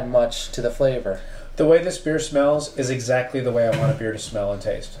not add much to the flavor. The way this beer smells is exactly the way I want a beer to smell and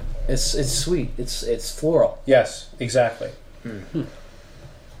taste. It's sweet. It's floral. Yes, exactly.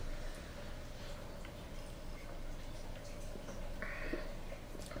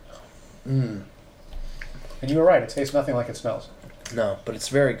 Mm. And you were right. It tastes nothing like it smells. No, but it's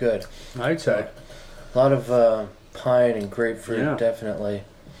very good. I'd say. A lot of pine and grapefruit, Yeah. definitely.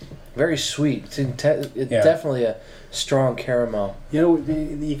 Very sweet. It's Yeah. definitely a strong caramel. You know,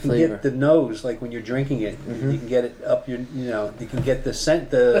 you can Flavor. get the nose, like when you're drinking it. Mhm. You can get it up your, you can get the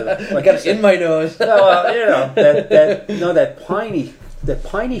scent, the. I Like got you it said- in my nose. that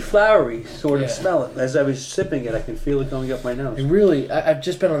piney, flowery sort of Yeah. smell. As I was sipping it, I can feel it going up my nose. And really, I've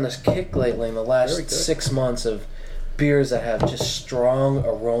just been on this kick lately in the Very last good. 6 months of beers that have just strong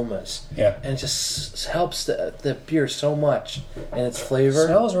aromas. Yeah. And it just helps the beer so much and its flavor.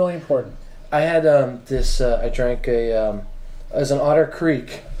 Smell is really important. I had this. I drank as an Otter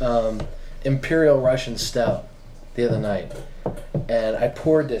Creek Imperial Russian Stout the other night, and I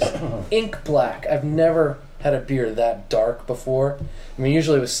poured this ink black. I've never had a beer that dark before. I mean,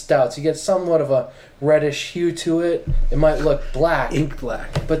 usually with stouts, you get somewhat of a reddish hue to it. It might look black, Ink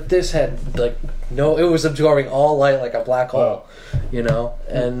black. but this had like no. It was absorbing all light like a black hole, you know.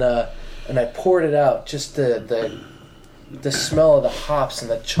 And I poured it out. Just the smell of the hops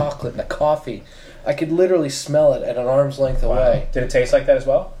and the chocolate and the coffee. I could literally smell it at an arm's length away. Did it taste like that as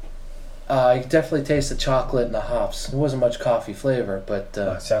well? You definitely taste the chocolate and the hops. There wasn't much coffee flavor, but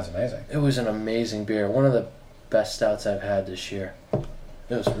It sounds amazing. it was an amazing beer. One of the best stouts I've had this year.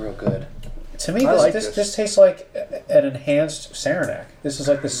 It was real good. To me, I like this tastes like an enhanced Saranac. This is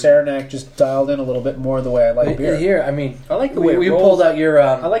like the Saranac just dialed in a little bit more the way I like beer. Here, I mean, I like the way we it rolls. pulled out your.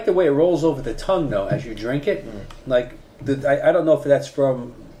 I like the way it rolls over the tongue, though, as you drink it. Like, I don't know if that's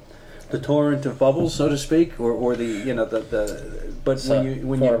from the torrent of bubbles, so to speak, or the the. But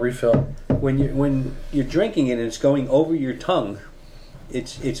when a you refill, when you're drinking it and it's going over your tongue,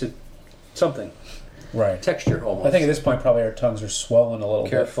 it's a something Right. texture almost. I think at this point probably our tongues are swollen a little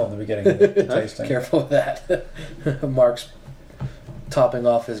Careful. bit from the beginning of the tasting. careful with that. Mark's topping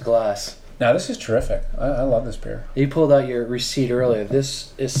off his glass. Now this is terrific. I love this beer. You pulled out your receipt earlier.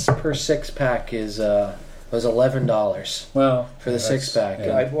 This is per 6-pack was $11 Well, for the that's- 6-pack.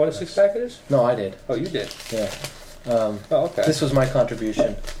 yeah. I bought a 6-pack of this. No, I did. Oh, you did. Yeah. Oh, okay. This was my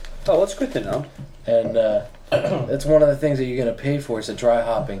contribution, Oh, that's good to know. and that's one of the things that you're going to pay for is the dry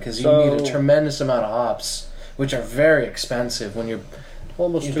hopping because you So- need a tremendous amount of hops, which are very expensive when you're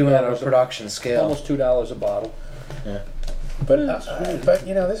Almost doing that on a $2 production scale. almost $2 a bottle. But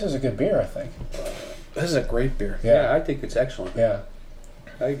you know this is a good beer. I think. This is a great beer. Yeah, I think it's excellent. Yeah.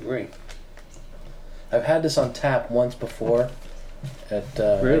 I agree. I've had this on tap once before. At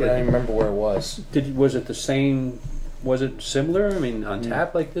Really? I don't even remember where it was. Was it the same? Was it similar? I mean, on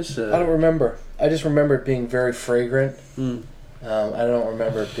tap like this? I don't remember. I just remember it being very fragrant. Mm. I don't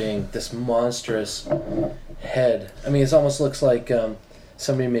remember it being this monstrous head. I mean, it almost looks like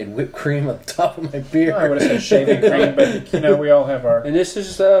somebody made whipped cream on the top of my beer. I would have said shaving cream, but you know we all have our. And this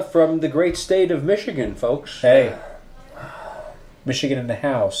is from the great state of Michigan, folks. Hey, Michigan in the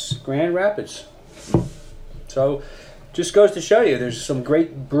house. Grand Rapids. So, just goes to show you, there's some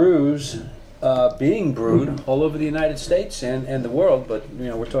great brews being brewed all over the United States and the world. But you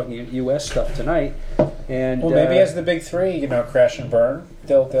know, we're talking U.S. stuff tonight. And Well, maybe as the big three, you know, crash and burn,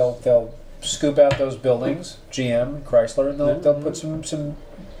 they'll scoop out those buildings, GM, Chrysler, and they'll put some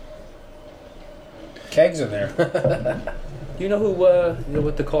kegs in there. you know who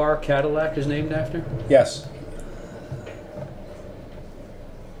what the car Cadillac is named after? Yes.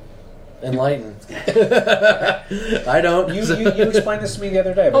 Enlightened. I don't. You explained this to me the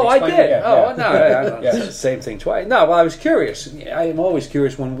other day. But Oh, I explain did. it again. Oh, Yeah. no, I don't Yeah. say the same thing twice. No, well, I was curious. I am always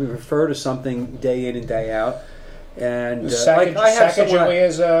curious when we refer to something day in and day out. And like I have someone, Sacagawea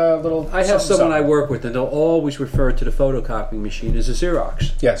is a little. I have something, someone I something. work with, and they'll always refer to the photocopying machine as a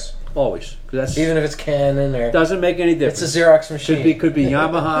Xerox. Yes. Always, 'cause that's Even if it's Canon or doesn't make any difference. it's a Xerox machine. Could be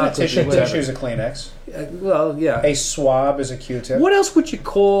Yamaha. A could be tissue whatever. is a Kleenex. Well, yeah. A swab is a Q-tip. What else would you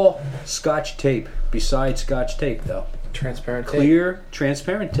call Scotch tape besides Scotch tape, though? Transparent tape. Clear,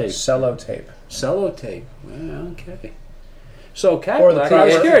 transparent tape. Cello tape. Cello tape. Well, okay. So Or the Cadillac. I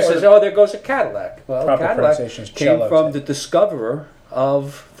was proper- curious. or I said, the- oh, there goes a Cadillac. Well, Proper Cadillac pronunciation is came cello from tape. the discoverer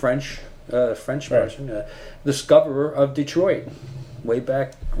of French person, discoverer of Detroit, way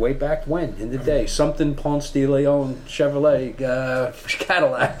back when in the day. Something Ponce de Leon Chevrolet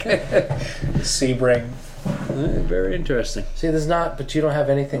Cadillac. Sebring. Very interesting. See, there's not, but you don't have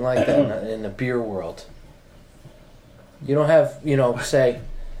anything like that in the beer world. You don't have, say,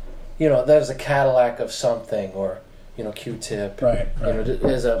 there's a Cadillac of something, or Q-tip. Right.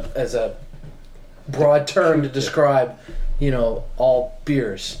 As a broad term to describe, all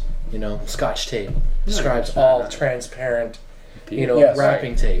beers. Scotch tape describes all transparent, Yes.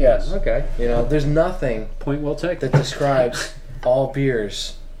 wrapping tape. Yes. Okay. There's nothing Point well taken. that describes all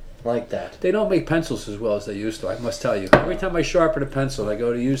beers like that. They don't make pencils as well as they used to, I must tell you. Every time I sharpen a pencil, I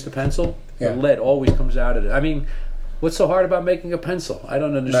go to use the pencil, Yeah. the lead always comes out of it. I mean, what's so hard about making a pencil? I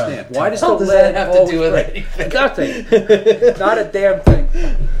don't understand. No. Why does How the does lead that have to always do with break? anything? Nothing. Not a damn thing.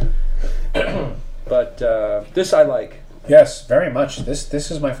 But this I like. Yes, very much.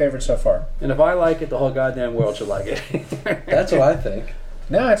 This is my favorite so far. And if I like it, the whole goddamn world should like it. That's what I think.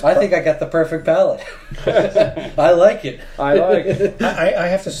 No, it's. I think I got the perfect palate. I like it. I like it. I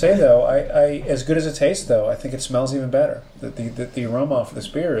have to say though, I as good as it tastes though, I think it smells even better. The aroma off of this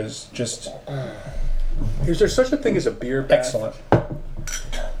beer is just Is there such a thing as a beer bath? excellent.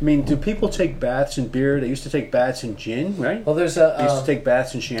 I mean, do people take baths in beer? They used to take baths in gin, right? Well, there's They used to take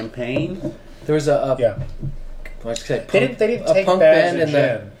baths in champagne. there was a Yeah. what did I say? They didn't a take punk baths band in in the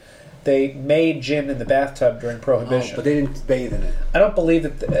gin. They made gin in the bathtub during Prohibition. But they didn't bathe in it. I don't believe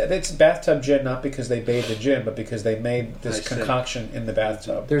that it's bathtub gin, not because they bathed the gin, but because they made this I see. concoction in the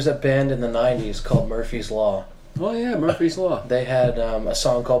bathtub. There's a band in the '90s called Murphy's Law. Oh yeah, Murphy's Law. They had a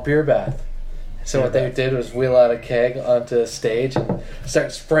song called Beer Bath. So Beer what they Bath. did was wheel out a keg onto stage and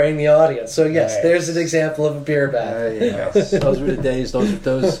start spraying the audience. So yes, Nice. there's an example of a beer bath. Those were the days.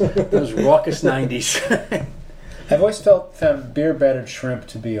 Those raucous '90s. I've always found beer battered shrimp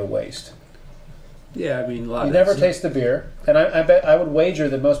to be a waste. Yeah, I mean, a lot You of never it's- taste the beer, and I bet I would wager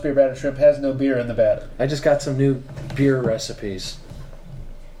that most beer battered shrimp has no beer in the batter. I just got some new beer recipes.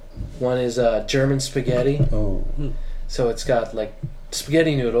 One is German spaghetti. Oh, So it's got like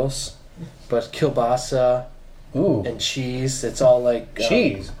spaghetti noodles, but kielbasa ooh, and cheese. It's all like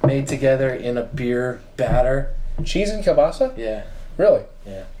cheese, made together in a beer batter. cheese and kielbasa. Yeah, Really?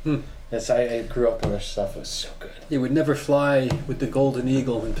 yeah. I grew up on this stuff. It was so good. It would never fly with the Golden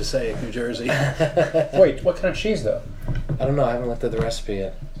Eagle in Passaic, New Jersey. Wait, what kind of cheese though? I don't know. I haven't looked at the recipe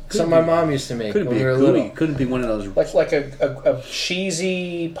yet. Could Something my be- mom used to make Couldn't when be we a were gooey. little. Couldn't be one of those. Like a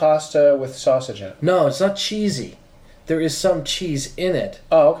cheesy pasta with sausage in it. No, it's not cheesy. There is some cheese in it,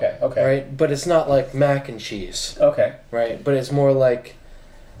 Oh, okay, okay, right? But it's not like mac and cheese, okay. right? But it's more like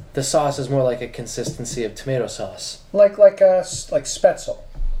the sauce is more like a consistency of tomato sauce. Like Spätzle.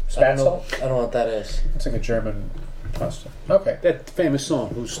 I don't know. Spätzle. I don't know what that is. It's like a German pasta. Okay. That famous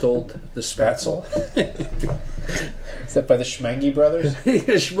song, "Who Stole the Spatzel?" Is that by the Schmengi Brothers? You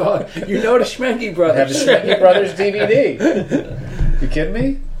know the Schmengi I have Brothers. the Schmengi Brothers DVD. You kidding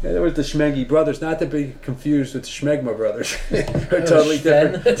me? Yeah, there was the Schmengi Brothers, not to be confused with the Schmegma Brothers. They're totally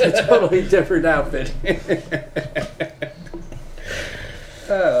different. It's a totally different outfit.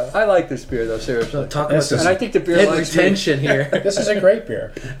 I like this beer though, seriously. Talk This about is- And I think the beer hit likes retention here. This is a great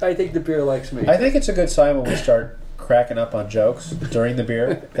beer. me. I think the beer likes me. I think it's a good sign when we start cracking up on jokes during the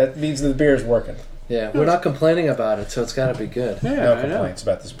beer. That means that the beer is working. Yeah, we're not complaining about it, so it's got to be good. Yeah, No I know. complaints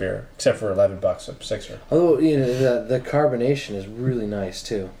about this beer, except for $11 a sixer. Although you know the carbonation is really nice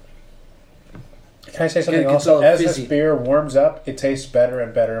too. Can I say something It gets also? all As fizzy. this beer warms up, it tastes better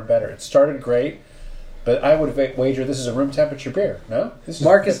and better and better. It started great, but I would wager this is a room temperature beer. No, this is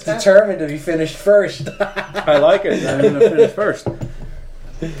Mark is fantastic. determined to be finished first. I like it. I'm going to finish first.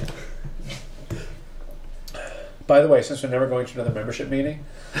 By the way, since we're never going to another membership meeting,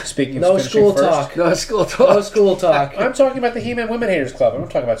 speaking of No finishing school first, talk. No school No talk. school talk. I'm talking about the He-Man Women Haters Club. I'm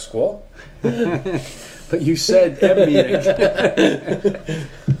not talking about school. But you said M meeting.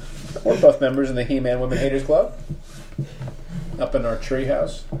 We're both members in the He-Man Women Haters Club. Up in our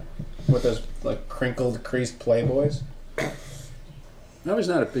treehouse with those like crinkled, creased Playboys. I was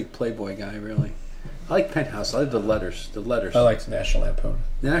not a big Playboy guy, really. I like Penthouse. I like the letters. The letters. I liked National Lampoon.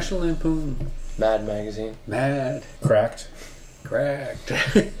 National Lampoon. Mad Magazine. Mad. Cracked. Cracked.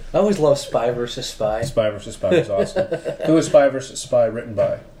 I always love Spy versus Spy. Spy vs. Spy was awesome. Who was Spy vs. Spy written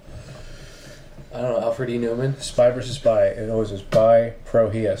by? I don't know, Alfred E. Newman. Spy vs. Spy. It always was by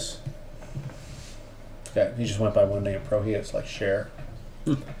Proheus. Yeah, he just went by one name, Proheus, like Cher.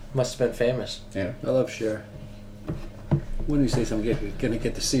 Must have been famous. Yeah. I love Cher. When do you say something? Gonna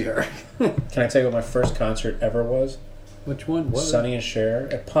get to see her. Can I tell you what my first concert ever was? Which one? What? Sonny and Cher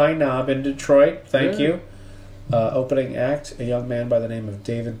at Pine Knob in Detroit. Thank Yeah. you. Opening act, a young man by the name of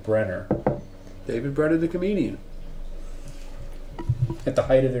David Brenner. David Brenner, the comedian. At the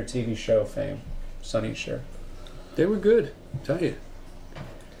height of their TV show fame, Sonny and Cher. They were good. I tell you.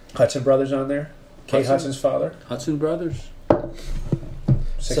 Hudson Brothers on there. Kate Hudson. Hudson's father. Hudson Brothers.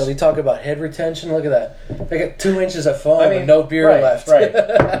 So we talk about head retention. Look at that. They got 2 inches of foam I mean, and no beer right, left. right.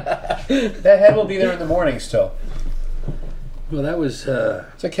 That head will be there in the morning still. Well, that was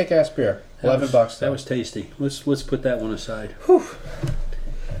It's a kick-ass beer. $11. That was tasty. Let's put that one aside.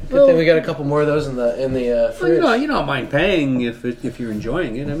 Good thing we got a couple more of those in the Well, fridge. you don't mind paying if you're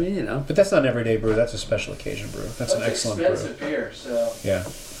enjoying it. I mean, you know. But that's not an everyday brew. That's a special occasion brew. That's an excellent brew. expensive beer. So Yeah.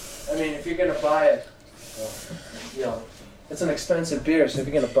 I mean, if you're gonna buy it, you know, it's an expensive beer. So if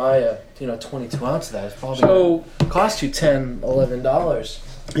you're gonna buy a 22 ounce of that, it's probably So gonna cost you $10-11.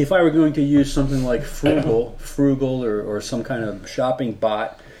 if I were going to use something like frugal or some kind of shopping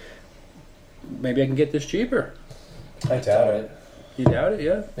bot, maybe I can get this cheaper. I doubt it. You doubt it?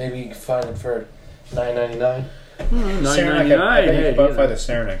 Yeah. Maybe you can find it for $9.99. Saranac, I bet you Hey, could you buy know. the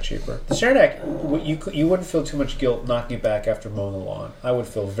Saranac cheaper. The Saranac, you wouldn't feel too much guilt knocking it back after mowing the lawn. I would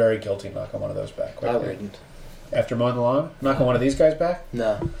feel very guilty knocking one of those back. I quickly. wouldn't. After mowing the lawn, knocking one of these guys back.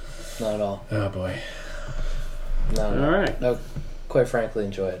 No, not at all. Oh boy. No. All right. No. quite frankly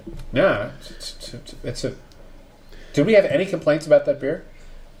enjoy it. No, it's a. Did we have any complaints about that beer?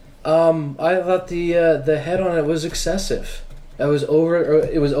 I thought the head on it was excessive. It was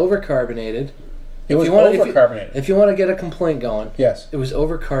over carbonated. It was over carbonated. If you want to get a complaint going, Yes. it was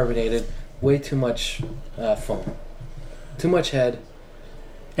over carbonated. Way too much foam. Too much head.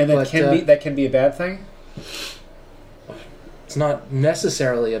 And that can be a bad thing? It's not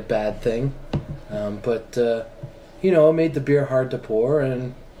necessarily a bad thing, but it made the beer hard to pour,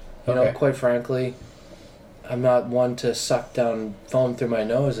 and Okay. quite frankly, I'm not one to suck down foam through my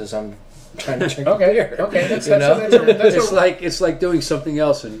nose as I'm trying to drink Okay. beer. Okay. That's It's like doing something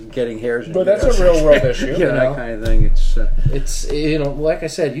else and getting hairs. in but your that's nose. a real world issue. Yeah, that kind of thing. It's like I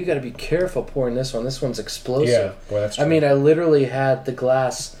said, you got to be careful pouring this one. This one's explosive. Yeah. Boy, that's true. I mean, I literally had the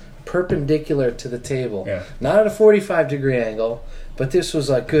glass perpendicular to the table, Yeah. not at a 45-degree angle, but this was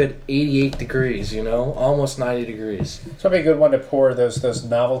like good 88 degrees. Almost 90 degrees. It's probably a good one to pour those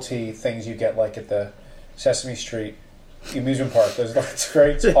novelty things you get like at the Sesame Street amusement park. Those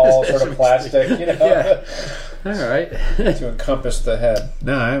great tall sort of plastic, Yeah. All right. to encompass the head.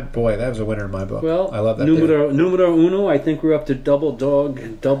 No, boy, that was a winner in my book. Well, I love that beer. numero uno. I think we're up to Double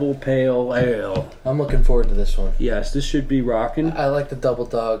Dog, Double Pale Ale. I'm looking forward to this one. Yes, this should be rocking. I like the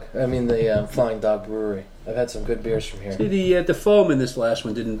the Flying Dog Brewery. I've had some good beers from here. See, the foam in this last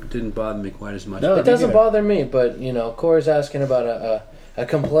one didn't bother me quite as much. No. It doesn't bother me, but Cora's asking about a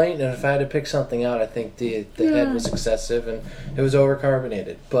complaint, and if I had to pick something out, I think the head was excessive and it was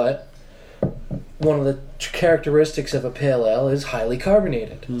overcarbonated. But one of the characteristics of a pale ale is highly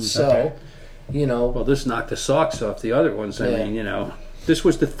carbonated. So, Well, this knocked the socks off the other ones. I Yeah. mean, this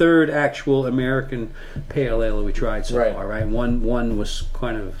was the third actual American pale ale we tried so Right. far, right? One was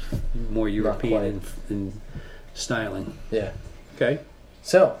kind of more European quite. in styling. yeah. Okay.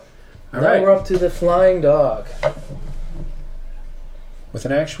 So, All now right. we're up to the Flying Dog. With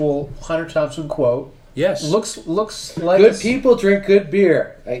an actual Hunter Thompson quote. Yes. Looks like Good people drink good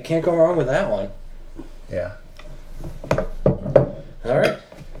beer. I can't go wrong with that one. Yeah. All right.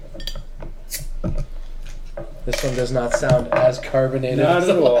 This one does not sound as carbonated Not as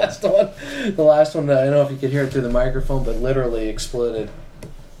at the all. last one. The last one, I don't know if you could hear it through the microphone, but literally exploded.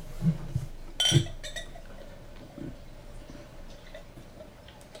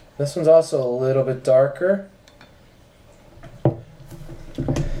 This one's also a little bit darker.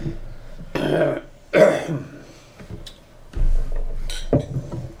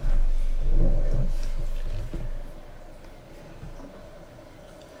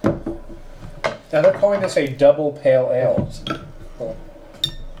 Now they're calling this a double pale ale.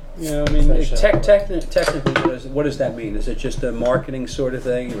 Yeah, I mean, Finish up. technically, what does that mean? Is it just a marketing sort of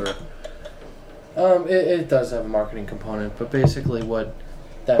thing, or? It does have a marketing component, but basically what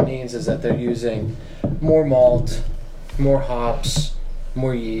that means is that they're using more malt, more hops,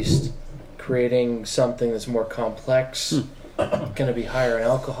 more yeast, creating something that's more complex, going to be higher in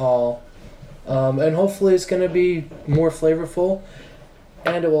alcohol, and hopefully it's going to be more flavorful,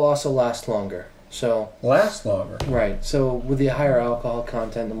 and it will also last longer. So, Lasts longer. right. So with the higher alcohol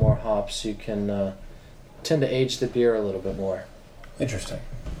content, the more hops, you can tend to age the beer a little bit more. Interesting.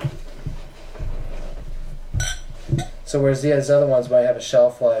 So whereas these other ones might have a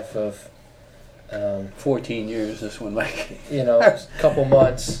shelf life of 14 years, this one, Mike. a couple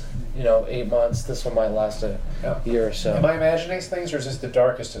months, 8 months. This one might last a Yeah. year or so. Am I imagining these things, or is this the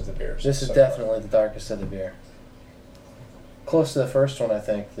darkest of the beers? This is so definitely the darkest of the beer. Close to the first one, I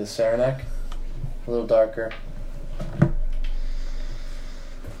think. The Saranac. A little darker.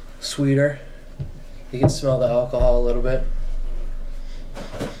 Sweeter. You can smell the alcohol a little bit.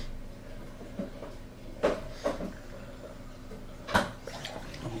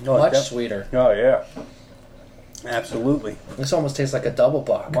 Much sweeter. Oh yeah, absolutely. This almost tastes like a double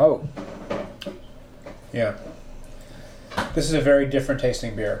bock. Whoa. far? Yeah. This is a very different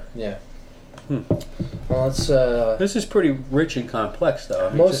tasting beer. Yeah. Well, it's This is pretty rich and complex, though. I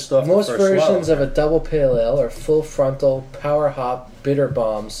mean, just most off the most first versions swallow. of a double pale ale are full frontal power hop bitter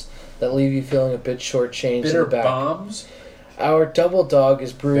bombs that leave you feeling a bit shortchanged Bitter in the back. bombs? Our double dog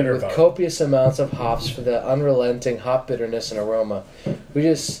is brewed Bitter with bomb. copious amounts of hops for the unrelenting hop bitterness and aroma. We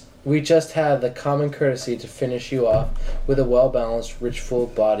just had the common courtesy to finish you off with a well balanced, rich, full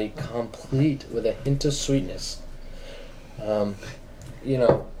body, complete with a hint of sweetness. A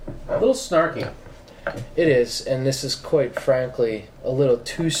little snarky. It is, and this is quite frankly a little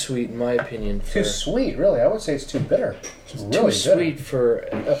too sweet in my opinion. Too sweet, really. I would say it's too bitter. It's really too bitter. sweet for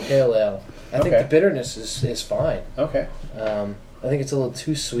a pale ale. I think Okay. the bitterness is fine. Okay. I think it's a little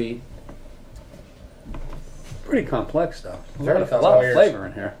too sweet. Pretty complex, though. Very A lot complex. of flavor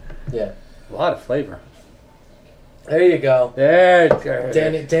in here. Yeah. A lot of flavor. There you go. There,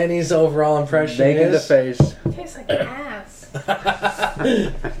 Danny's overall impression making the is... face. Tastes like ass.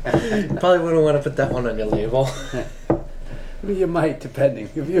 Probably wouldn't want to put that one on your label. Well, you might, depending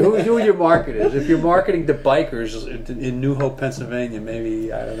who your market is. If you're marketing to bikers in New Hope, Pennsylvania,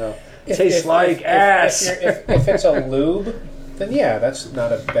 maybe, I don't know. Tastes like ass. If it's a lube, then yeah, that's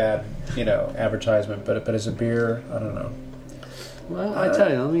not a bad advertisement. But as a beer, I don't know. Well, I tell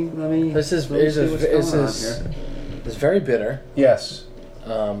you, let me. This is let me see what's going on here. It's very bitter, Yes,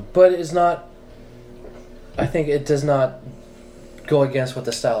 but it's not. I think it does not go against what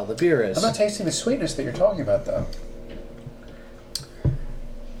the style of the beer is. I'm not tasting the sweetness that you're talking about, though.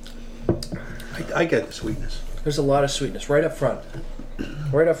 I get the sweetness. There's a lot of sweetness right up front.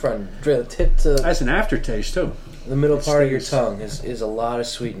 Right up front, the tip to That's an aftertaste too. the middle it part of your stays. tongue is a lot of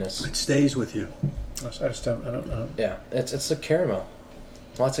sweetness. It stays with you. I just don't. I don't know. Yeah, it's a caramel.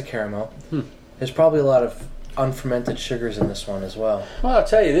 Lots of caramel. There's probably a lot of unfermented sugars in this one as well. Well, I'll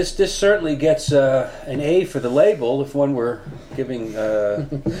tell you, this certainly gets an A for the label if one were giving.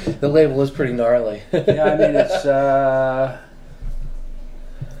 The label is pretty gnarly. Yeah, I mean it's.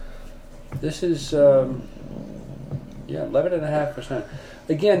 This is 11.5%.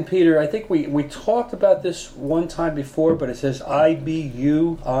 Again, Peter, I think we talked about this one time before, but it says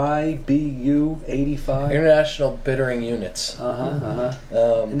IBU 85. International Bittering Units.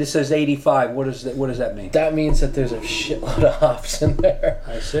 And this says 85. What does that mean? That means that there's a shitload of hops in there.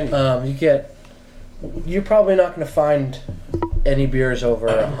 I see. You're probably not going to find any beers over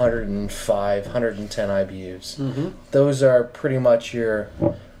 105, 110 IBUs. Mm-hmm. Those are pretty much your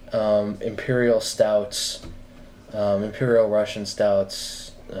imperial stouts, imperial Russian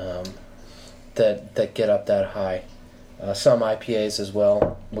stouts that get up that high. Some IPAs as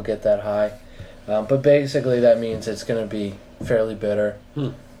well will get that high. But basically that means it's going to be fairly bitter.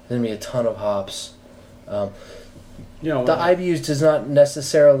 There's going to be a ton of hops. The IBUs does not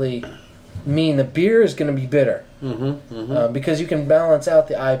necessarily mean the beer is going to be bitter. Because you can balance out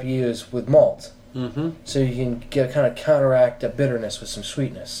the IBUs with malt. So you can kind of counteract a bitterness with some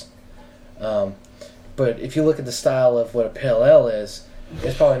sweetness. But if you look at the style of what a pale ale is,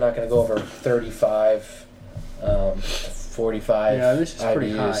 it's probably not going to go over 35, 45 Yeah, this is IBUs.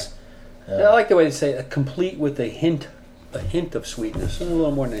 pretty high. I like the way they say complete with a hint of sweetness. A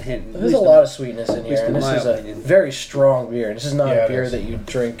little more than a hint. There's a lot of sweetness in least here, and in this my is a opinion. very strong beer. This is not Yeah, a it beer is. that you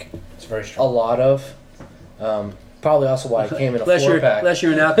drink It's very a strong. lot of. Probably also why it came in a unless 4-pack. unless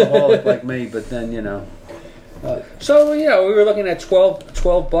you're an alcoholic like me, but then So we were looking at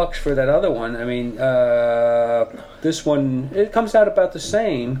 $12 for that other one. I mean, this one it comes out about the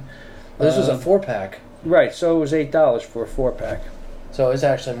same. This was a 4-pack, Right, so it was $8 for a 4-pack. so it's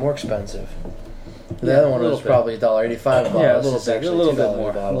actually more expensive. The Yeah, other a one little was bit. probably $1.85 a bottle. Yeah, a This little is bit, actually a little bit $2 more,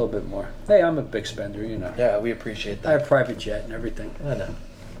 a a bottle. little bit more. Hey, I'm a big spender, Yeah, we appreciate I that. have private jet and everything. I know.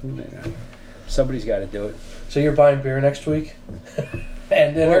 Somebody's got to do it. So you're buying beer next week?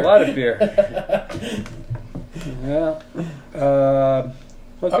 And dinner? A lot of beer. Yeah.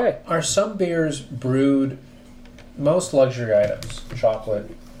 Okay. Are some beers brewed? Most luxury items,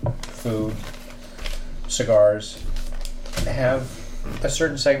 chocolate, food, cigars, have a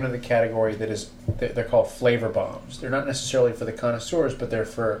certain segment of the category that is they're called flavor bombs. They're not necessarily for the connoisseurs, but they're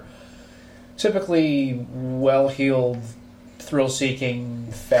for typically well-heeled, thrill-seeking,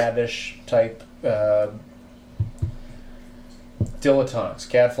 faddish type dilettantes,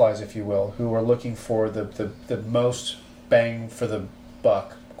 gadflies, if you will, who are looking for the most bang for the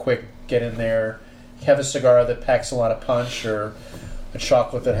buck. Quick, get in there, have a cigar that packs a lot of punch, or a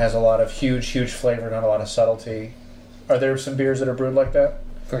chocolate that has a lot of huge flavor, not a lot of subtlety. Are there some beers that are brewed like that?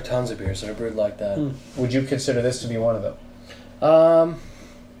 There are tons of beers that are brewed like that. Would you consider this to be one of them?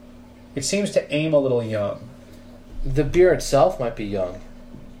 It seems to aim a little young, The beer itself might be young.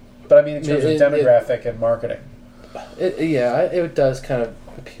 but I mean in terms of It- demographic and marketing. It does kind of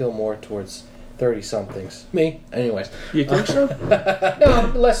appeal more towards 30-somethings. Me, anyways. You think so?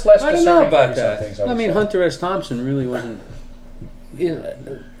 No, less I don't know discerning about 30-somethings, that. I would mean, say. Hunter S. Thompson really wasn't. You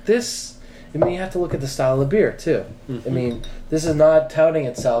have to look at the style of the beer too. I mean, this is not touting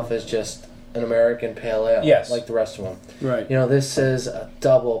itself as just an American pale ale, Yes. like the rest of them. Right. This is a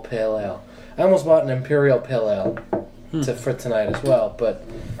double pale ale. I almost bought an imperial pale ale for tonight as well, but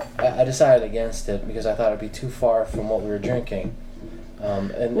I decided against it because I thought it'd be too far from what we were drinking.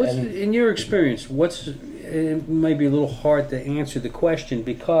 What's, in your experience, it may be a little hard to answer the question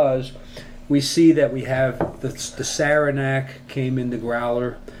because we see that we have the Saranac came in the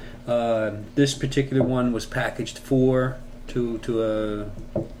growler. This particular one was packaged 4 to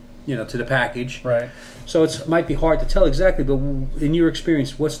to the package. Right. So it might be hard to tell exactly. But in your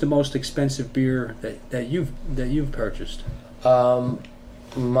experience, what's the most expensive beer that you've purchased?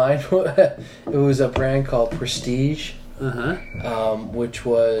 Mine, it was a brand called Prestige, which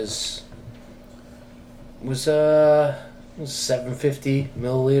was 750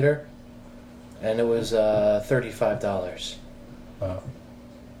 milliliter, and it was $35. Wow.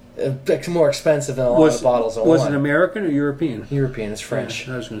 It's more expensive than a lot of bottles of Was wine. it American or European? European, it's French.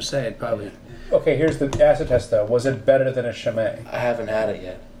 I was going to say it probably. Okay, here's the acid test though. Was it better than a Chimay? I haven't had it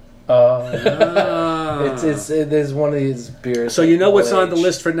yet. Ah. It is one of these beers. So that you know what's will on the age.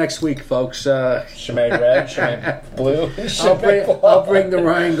 list for next week, folks. Chimay red, Chimay blue. I'll bring the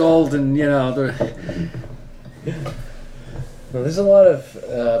Rheingold and the. Well, there's a lot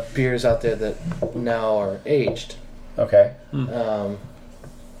of beers out there that now are aged. Okay.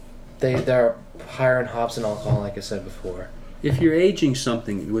 They're higher in hops and alcohol, like I said before. If you're aging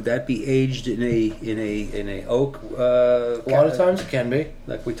something, would that be aged in a oak? A lot of times it can be.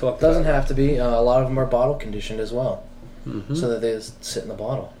 like we talked. Doesn't about. have to be. A lot of them are bottle conditioned as well, Mhm. so that they just sit in the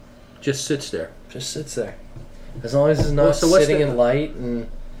bottle. Just sits there. Just sits there. As long as it's not Well, so what's sitting the- in light and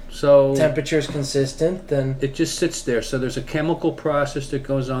So temperature's consistent, then it just sits there. So there's a chemical process that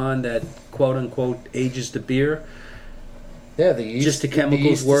goes on that quote unquote ages the beer. yeah, the yeast. Just the yeast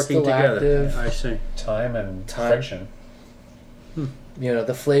chemicals is working still together. active. I see. Time and Time. friction.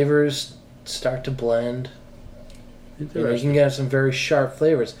 The flavors start to blend. You Interesting. can get some very sharp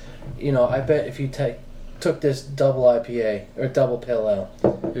flavors. I bet if you took this double IPA or double pale ale,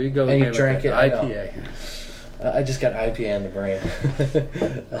 There you go. And you again with drank that it, I know. IPA. I just got IPA in the brain.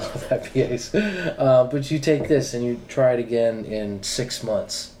 I love IPAs. But you take this and you try it again in 6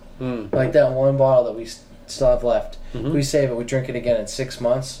 months. Mm. Like that one bottle that we still have left. Mhm. We save it, we drink it again in 6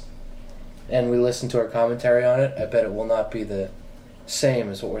 months, and we listen to our commentary on it. I bet it will not be the same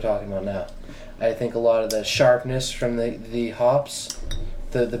as what we're talking about now. I think a lot of the sharpness from the hops,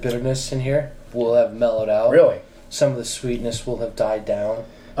 the bitterness in here, will have mellowed out. Really? Some of the sweetness will have died down.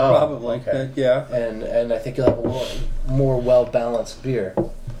 Oh, Probably. Okay. Yeah. And I think you'll have a more well-balanced beer.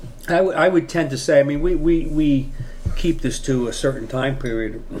 I would tend to say, I mean, we keep this to a certain time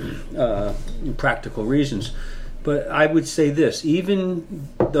period, practical reasons. But I would say this, even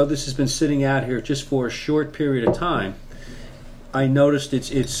though this has been sitting out here just for a short period of time, I noticed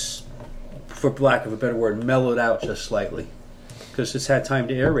it's for lack of a better word, mellowed out just slightly. Because it's had time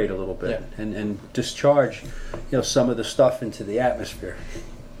to aerate a little bit and discharge, some of the stuff into the atmosphere.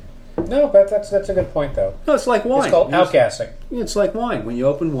 No, but that's a good point though. No, it's like wine. It's called outgassing. It's like wine. When you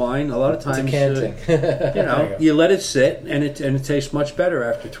open wine, a lot of times Decanting. There you go. you let it sit, and it tastes much better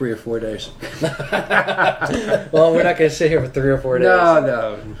after 3 or 4 days. Well, we're not going to sit here for 3 or 4 days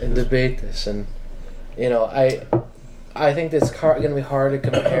No. and debate this. And I think it's going to be hard to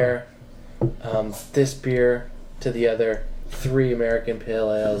compare this beer to the other 3 American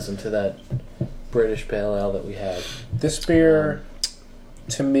pale ales and to that British pale ale that we had. This beer,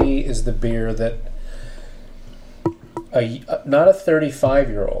 to me, is the beer that not a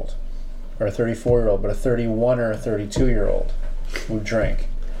 35-year-old or a 34-year-old, but a 31 or a 32-year-old would drink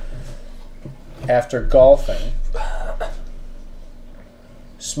after golfing,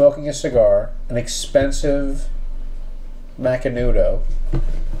 smoking a cigar, an expensive Macanudo.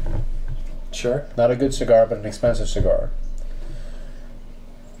 Sure. Not a good cigar, but an expensive cigar.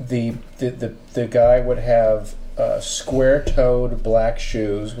 The guy would have square-toed black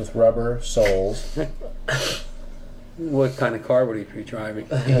shoes with rubber soles. What kind of car would he be driving?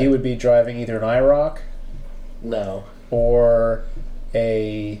 He would be driving either an IROC No. or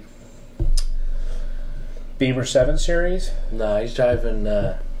a Beamer 7 Series. No, he's driving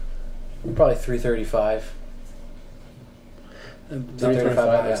probably 335.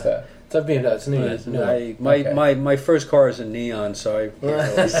 335 is that? It's being it's new. I, new. my, Okay. my first car is a Neon, so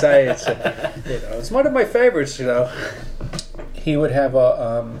I say it's one of my favorites. He would have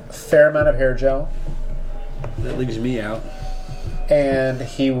a fair amount of hair gel, That leaves me out. and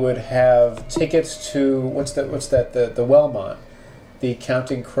he would have tickets to what's that? The Wellmont, the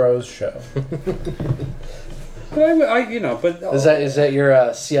Counting Crows show. But but Is that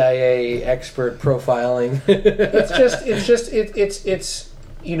your CIA expert profiling? It's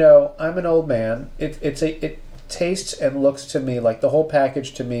I'm an old man. It tastes and looks to me like the whole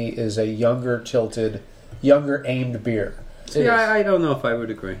package to me is a younger aimed beer. It is. I don't know if I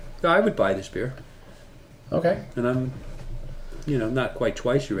would agree. I would buy this beer, Okay, and I'm, not quite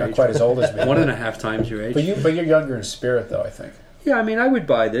twice your not age. quite as old as me. 1.5 times your age. But you're younger in spirit, though. I think. Yeah, I mean, I would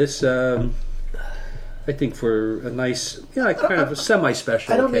buy this. I think for a nice, kind of a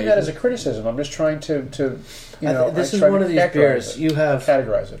semi-special. I don't mean that as occasion. a criticism. I'm just trying to This I is try one to of these categorize beers it. you have.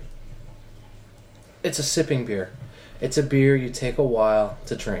 Categorize it. it's a sipping beer. It's a beer you take a while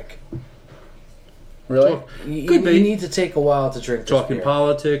to drink. Really? You Could be. need to take a while to drink this Talking beer.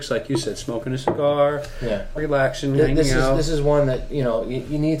 politics, like you said, smoking a cigar, Yeah. relaxing, Th- hanging This out. is one that, you know,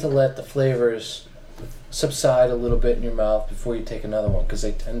 you need to let the flavors subside a little bit in your mouth before you take another one, because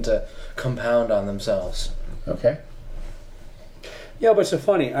they tend to compound on themselves. Okay. Yeah, but it's so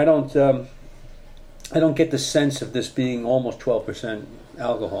funny. I don't get the sense of this being almost 12%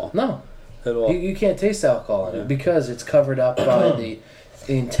 alcohol No, at all. you can't taste alcohol in Yeah. it because it's covered up by the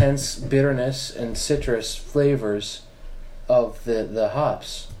intense bitterness and citrus flavors of the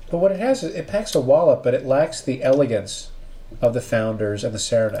hops. But what it has is it packs a wallop, but it lacks the elegance of the Founders and the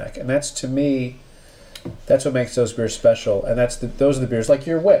Saranac, and that's to me, that's what makes those beers special. And those are the beers like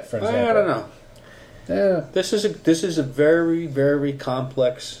your Wit, for example. I don't know. Yeah. This is a very, very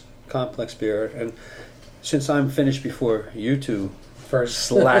complex beer, and since I'm finished before you two First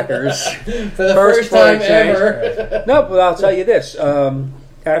slackers, for the First first time for a change. ever. no, but I'll tell you this: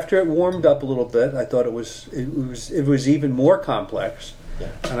 after it warmed up a little bit, I thought it was even more complex,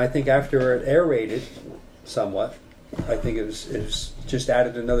 and I think after it aerated somewhat, I think it was just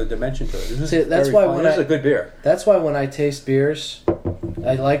added another dimension to it. This is See, that's very why fun. when This is I- a good beer. That's why when I taste beers,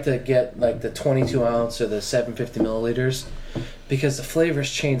 I like to get like the 22 ounce or the 750 milliliters, because the flavors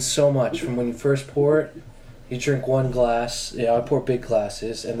change so much from when you first pour it. You drink one glass. I pour big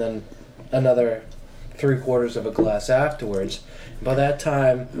glasses, and then another 3/4 of a glass afterwards. By that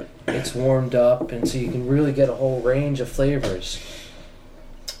time, it's warmed up, and so you can really get a whole range of flavors.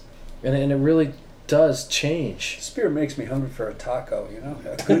 And it really does change. This beer makes me hungry for a taco. You know,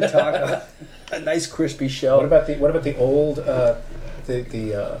 a good taco, a nice crispy shell. What about the old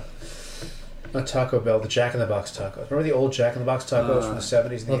not Taco Bell, the Jack in the Box tacos? Remember the old Jack in the Box tacos from the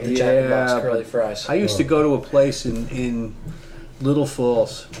 70s and Love the the 80s? Jack in the Box Yeah, curly but fries. I used to go to a place in Little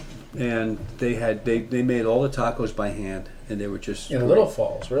Falls, and they made all the tacos by hand, and they were just In great. Little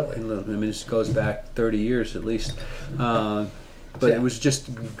Falls, really. I mean, this goes back 30 years at least. But it was just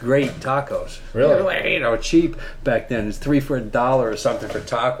great tacos. Really? They were, you know, cheap back then. It's $3 for $1 or something for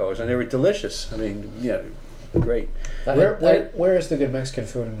tacos, and they were delicious. I mean, yeah, great. Where is the good Mexican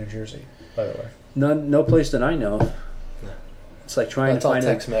food in New Jersey, by the way? No place that I know of. It's like trying That's to all find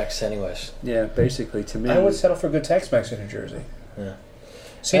Tex-Mex, anyways. Yeah, basically to me. I would settle for good Tex-Mex in New Jersey. Yeah. I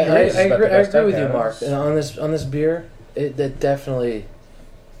Senoritas is about agree, the I best agree I've with you, had. Mark. And on this beer, it definitely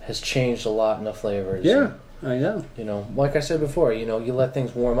has changed a lot in the flavors. Yeah, I know. You know, like I said before, you know, you let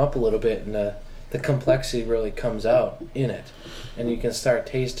things warm up a little bit, and the complexity really comes out in it, and you can start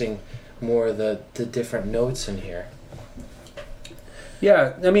tasting more of the different notes in here.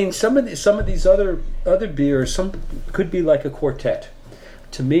 Yeah, I mean, some of these other beers, some could be like a quartet.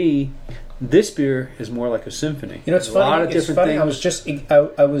 To me, this beer is more like a symphony. You know, it's A funny. lot of It's different funny. things.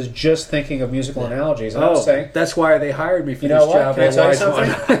 I was just thinking of musical analogies, and I was saying, that's why they hired me for you this know what? job. Can I tell you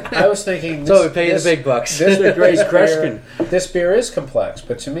Otherwise, something? I was thinking. So we pay the big bucks. This The Grace Kreskin. This beer is complex,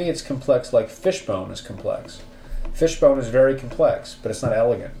 but to me, it's complex like Fishbone is complex. Fishbone is very complex, but it's not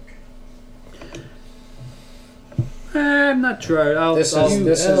elegant. I'm not sure. This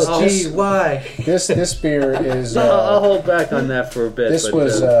is why? this beer is. I'll hold back on that for a bit. This but,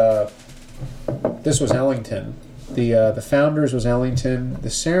 was Ellington. The Founders was Ellington. The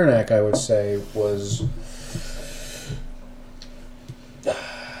Saranac, I would say, was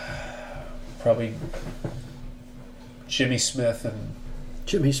probably Jimmy Smith and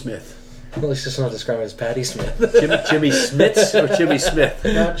Jimmy Smith. At least it's not described as Patty Smith. Jimmy Smits or Jimmy Smith?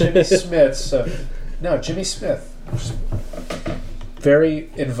 not Jimmy Smith's. No, Jimmy Smith. Very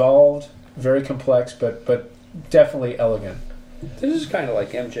involved, very complex, but definitely elegant. This is kind of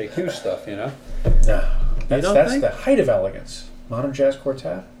like MJQ stuff, you know? No, that's don't think? the height of elegance. Modern Jazz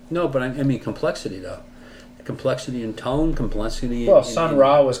Quartet. No, but I mean complexity, though. Complexity in tone, complexity Well, in... Sun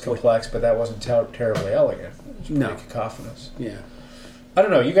Ra was complex, but that wasn't terribly elegant. It was No. pretty cacophonous. Yeah. I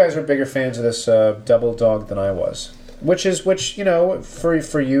don't know. You guys are bigger fans of this Double Dog than I was, which you know,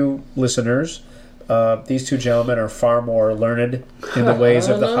 for you listeners, these two gentlemen are far more learned in the ways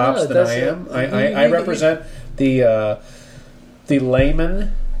of the No, hops than that's I am. it. I represent the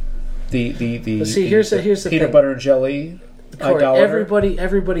layman, the See, here's the peanut thing. butter and jelly Corey, idolater.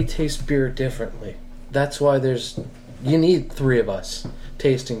 everybody tastes beer differently. That's why you need three of us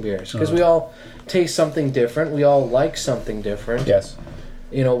tasting beers, because we all taste something different. We all like something different. Yes.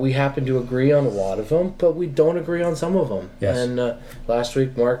 You know, we happen to agree on a lot of them, but we don't agree on some of them. Yes. And last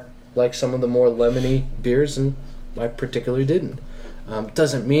week, Mark liked some of the more lemony beers, and I particularly didn't.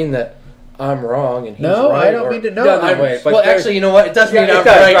 Doesn't mean that I'm wrong and he's No, right. I don't or- mean to. No, No, I'm- wait, but well, there's- actually, you know what? It does Yeah, mean it I'm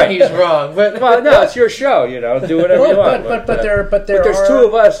does, right, right. and he's wrong. But Well, no, it's your show. Do whatever you want. but there But are there's two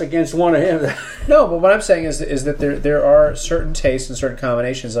of us against one of him. No, but what I'm saying is that there are certain tastes and certain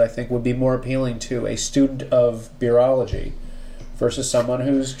combinations that I think would be more appealing to a student of beerology versus someone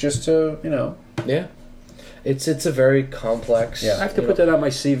who's just yeah, it's a very complex. Yeah. I have to put that on my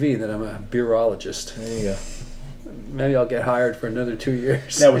CV that I'm a beerologist. There you go. Maybe I'll get hired for another 2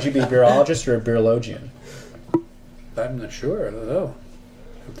 years. Now, would you be a beerologist or a beerologian? I'm not sure. I don't know.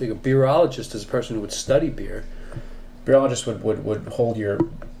 I think a beerologist is a person who would study beer. Beerologist would hold your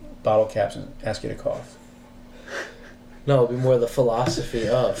bottle caps and ask you to cough. No, it'd be more the philosophy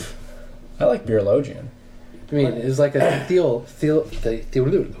of. I like beerologian. I mean, it's like a I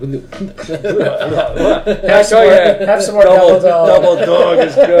some more- have some more double dog. Double dog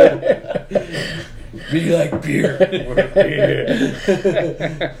is good. We like beer.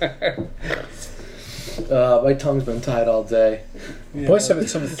 My tongue's been tied all day. Boy, some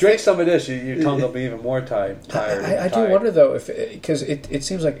Drink some of this, your tongue will be even more tired. I do wonder though if because it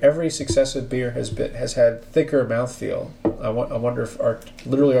seems like every successive beer has had thicker mouthfeel. I wonder if our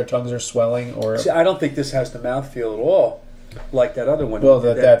tongues are swelling or See, I don't think this has the mouthfeel at all, like that other one. well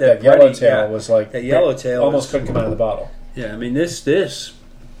that bready- yellowtail yeah. was like That yellowtail almost was- couldn't come out of the bottle. Yeah, I mean this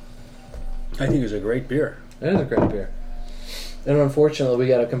I think is a great beer. It is a great beer. And unfortunately, we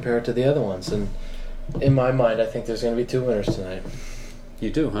got to compare it to the other ones. And in my mind, I think there's going to be two winners tonight.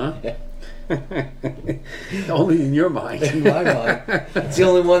 You do, huh? Yeah. Only in your mind. In my mind, it's the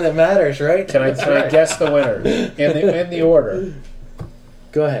only one that matters, right? Can I guess the winner in the order?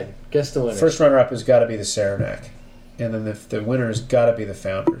 Go ahead, guess the winner. First runner up has got to be the Saranac, and then the winner has got to be the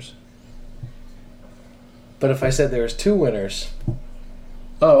Founders. But if I said there was two winners,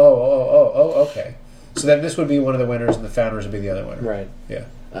 Oh, okay. So then this would be one of the winners, and the Founders would be the other winner. right? Yeah.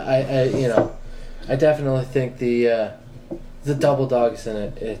 I definitely think the double dogs in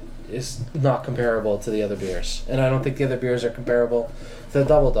it is not comparable to the other beers, and I don't think the other beers are comparable to the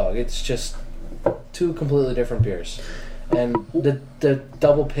double dog. It's just two completely different beers, and the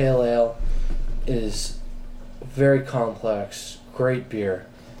double pale ale is very complex, great beer.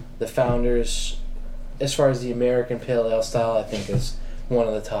 The Founders, as far as the American pale ale style, I think is one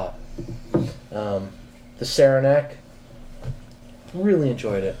of the top. The Saranac, really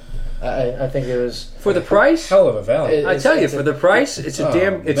enjoyed it. I think it was For the price, Hell of a value. I tell you, for the price, it's a Oh,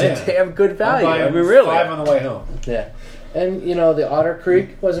 man. good value. I'm I buying mean, really. 5 on the way home. yeah, and the Otter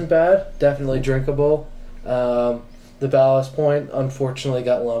Creek wasn't bad, definitely drinkable. The Ballast Point unfortunately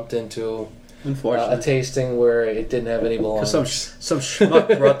got lumped into a Unfortunately, tasting where it didn't have any belongings. because some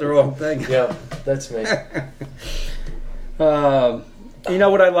schmuck brought the wrong thing. Yeah, that's me. You know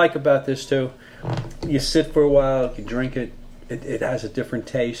what I like about this too? You sit for a while, you drink it. It has a different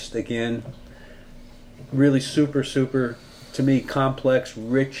taste again. Really super, to me, complex,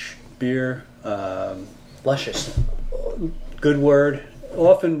 rich beer. Luscious. Good word.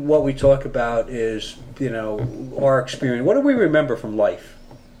 Often what we talk about is, our experience. What do we remember from life?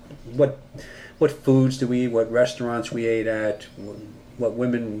 What foods do we eat? What restaurants we ate at? What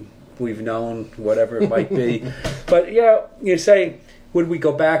women we've known? Whatever it might be. But you say, would we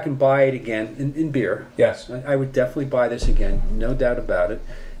go back and buy it again in beer? Yes. I would definitely buy this again, no doubt about it.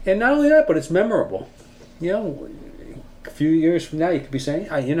 And not only that, but it's memorable. A few years from now, you could be saying,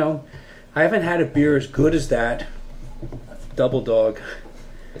 I haven't had a beer as good as that. Double Dog.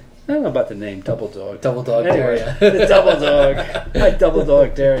 I don't know about the name, Double Dog. Double Dog Anyway, dare the Double Dog. I Double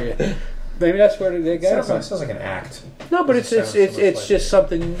Dog dare you. Maybe that's where they got it from. Sounds like an act. No, but It sounds so much it's like just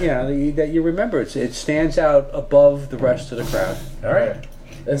something that you remember. It stands out above the rest of the crowd. All right.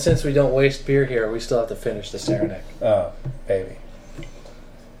 And since we don't waste beer here, we still have to finish the Saranac. Oh, baby.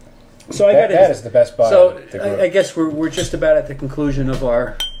 So I got That is the best buy. So of the group. I guess we're just about at the conclusion of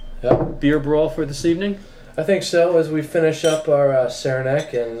our Yep. beer brawl for this evening. I think so, as we finish up our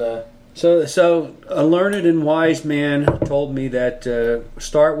Saranac and... So a learned and wise man told me that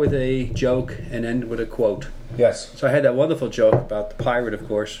start with a joke and end with a quote. Yes. So I had that wonderful joke about the pirate, of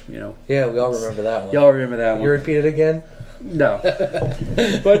course. yeah, we all remember that one. Y'all remember that one? You repeat it again? No.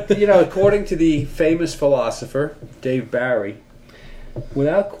 But, according to the famous philosopher, Dave Barry,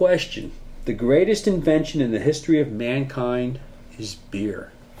 without question, the greatest invention in the history of mankind is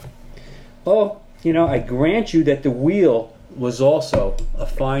beer. Oh, I grant you that the wheel was also a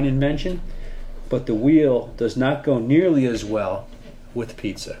fine invention, but the wheel does not go nearly as well with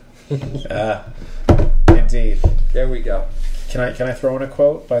pizza. Indeed. There we go. Can I throw in a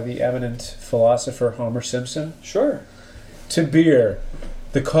quote by the eminent philosopher Homer Simpson? Sure. To beer,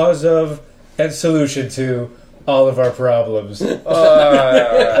 the cause of and solution to all of our problems.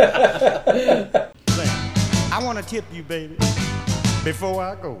 I want to tip you, baby, before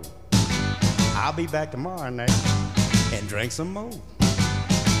I go. I'll be back tomorrow night and drink some more.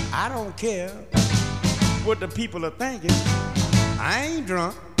 I don't care what the people are thinking. I ain't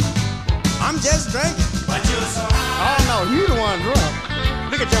drunk. I'm just drinking. But you're so high. Oh, no, you the one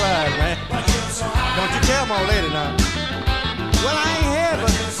drunk. Look at your eyes, man. But you're so high. Don't you tell my lady now. Well, I ain't had but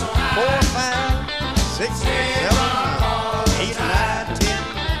 4, 5, 6,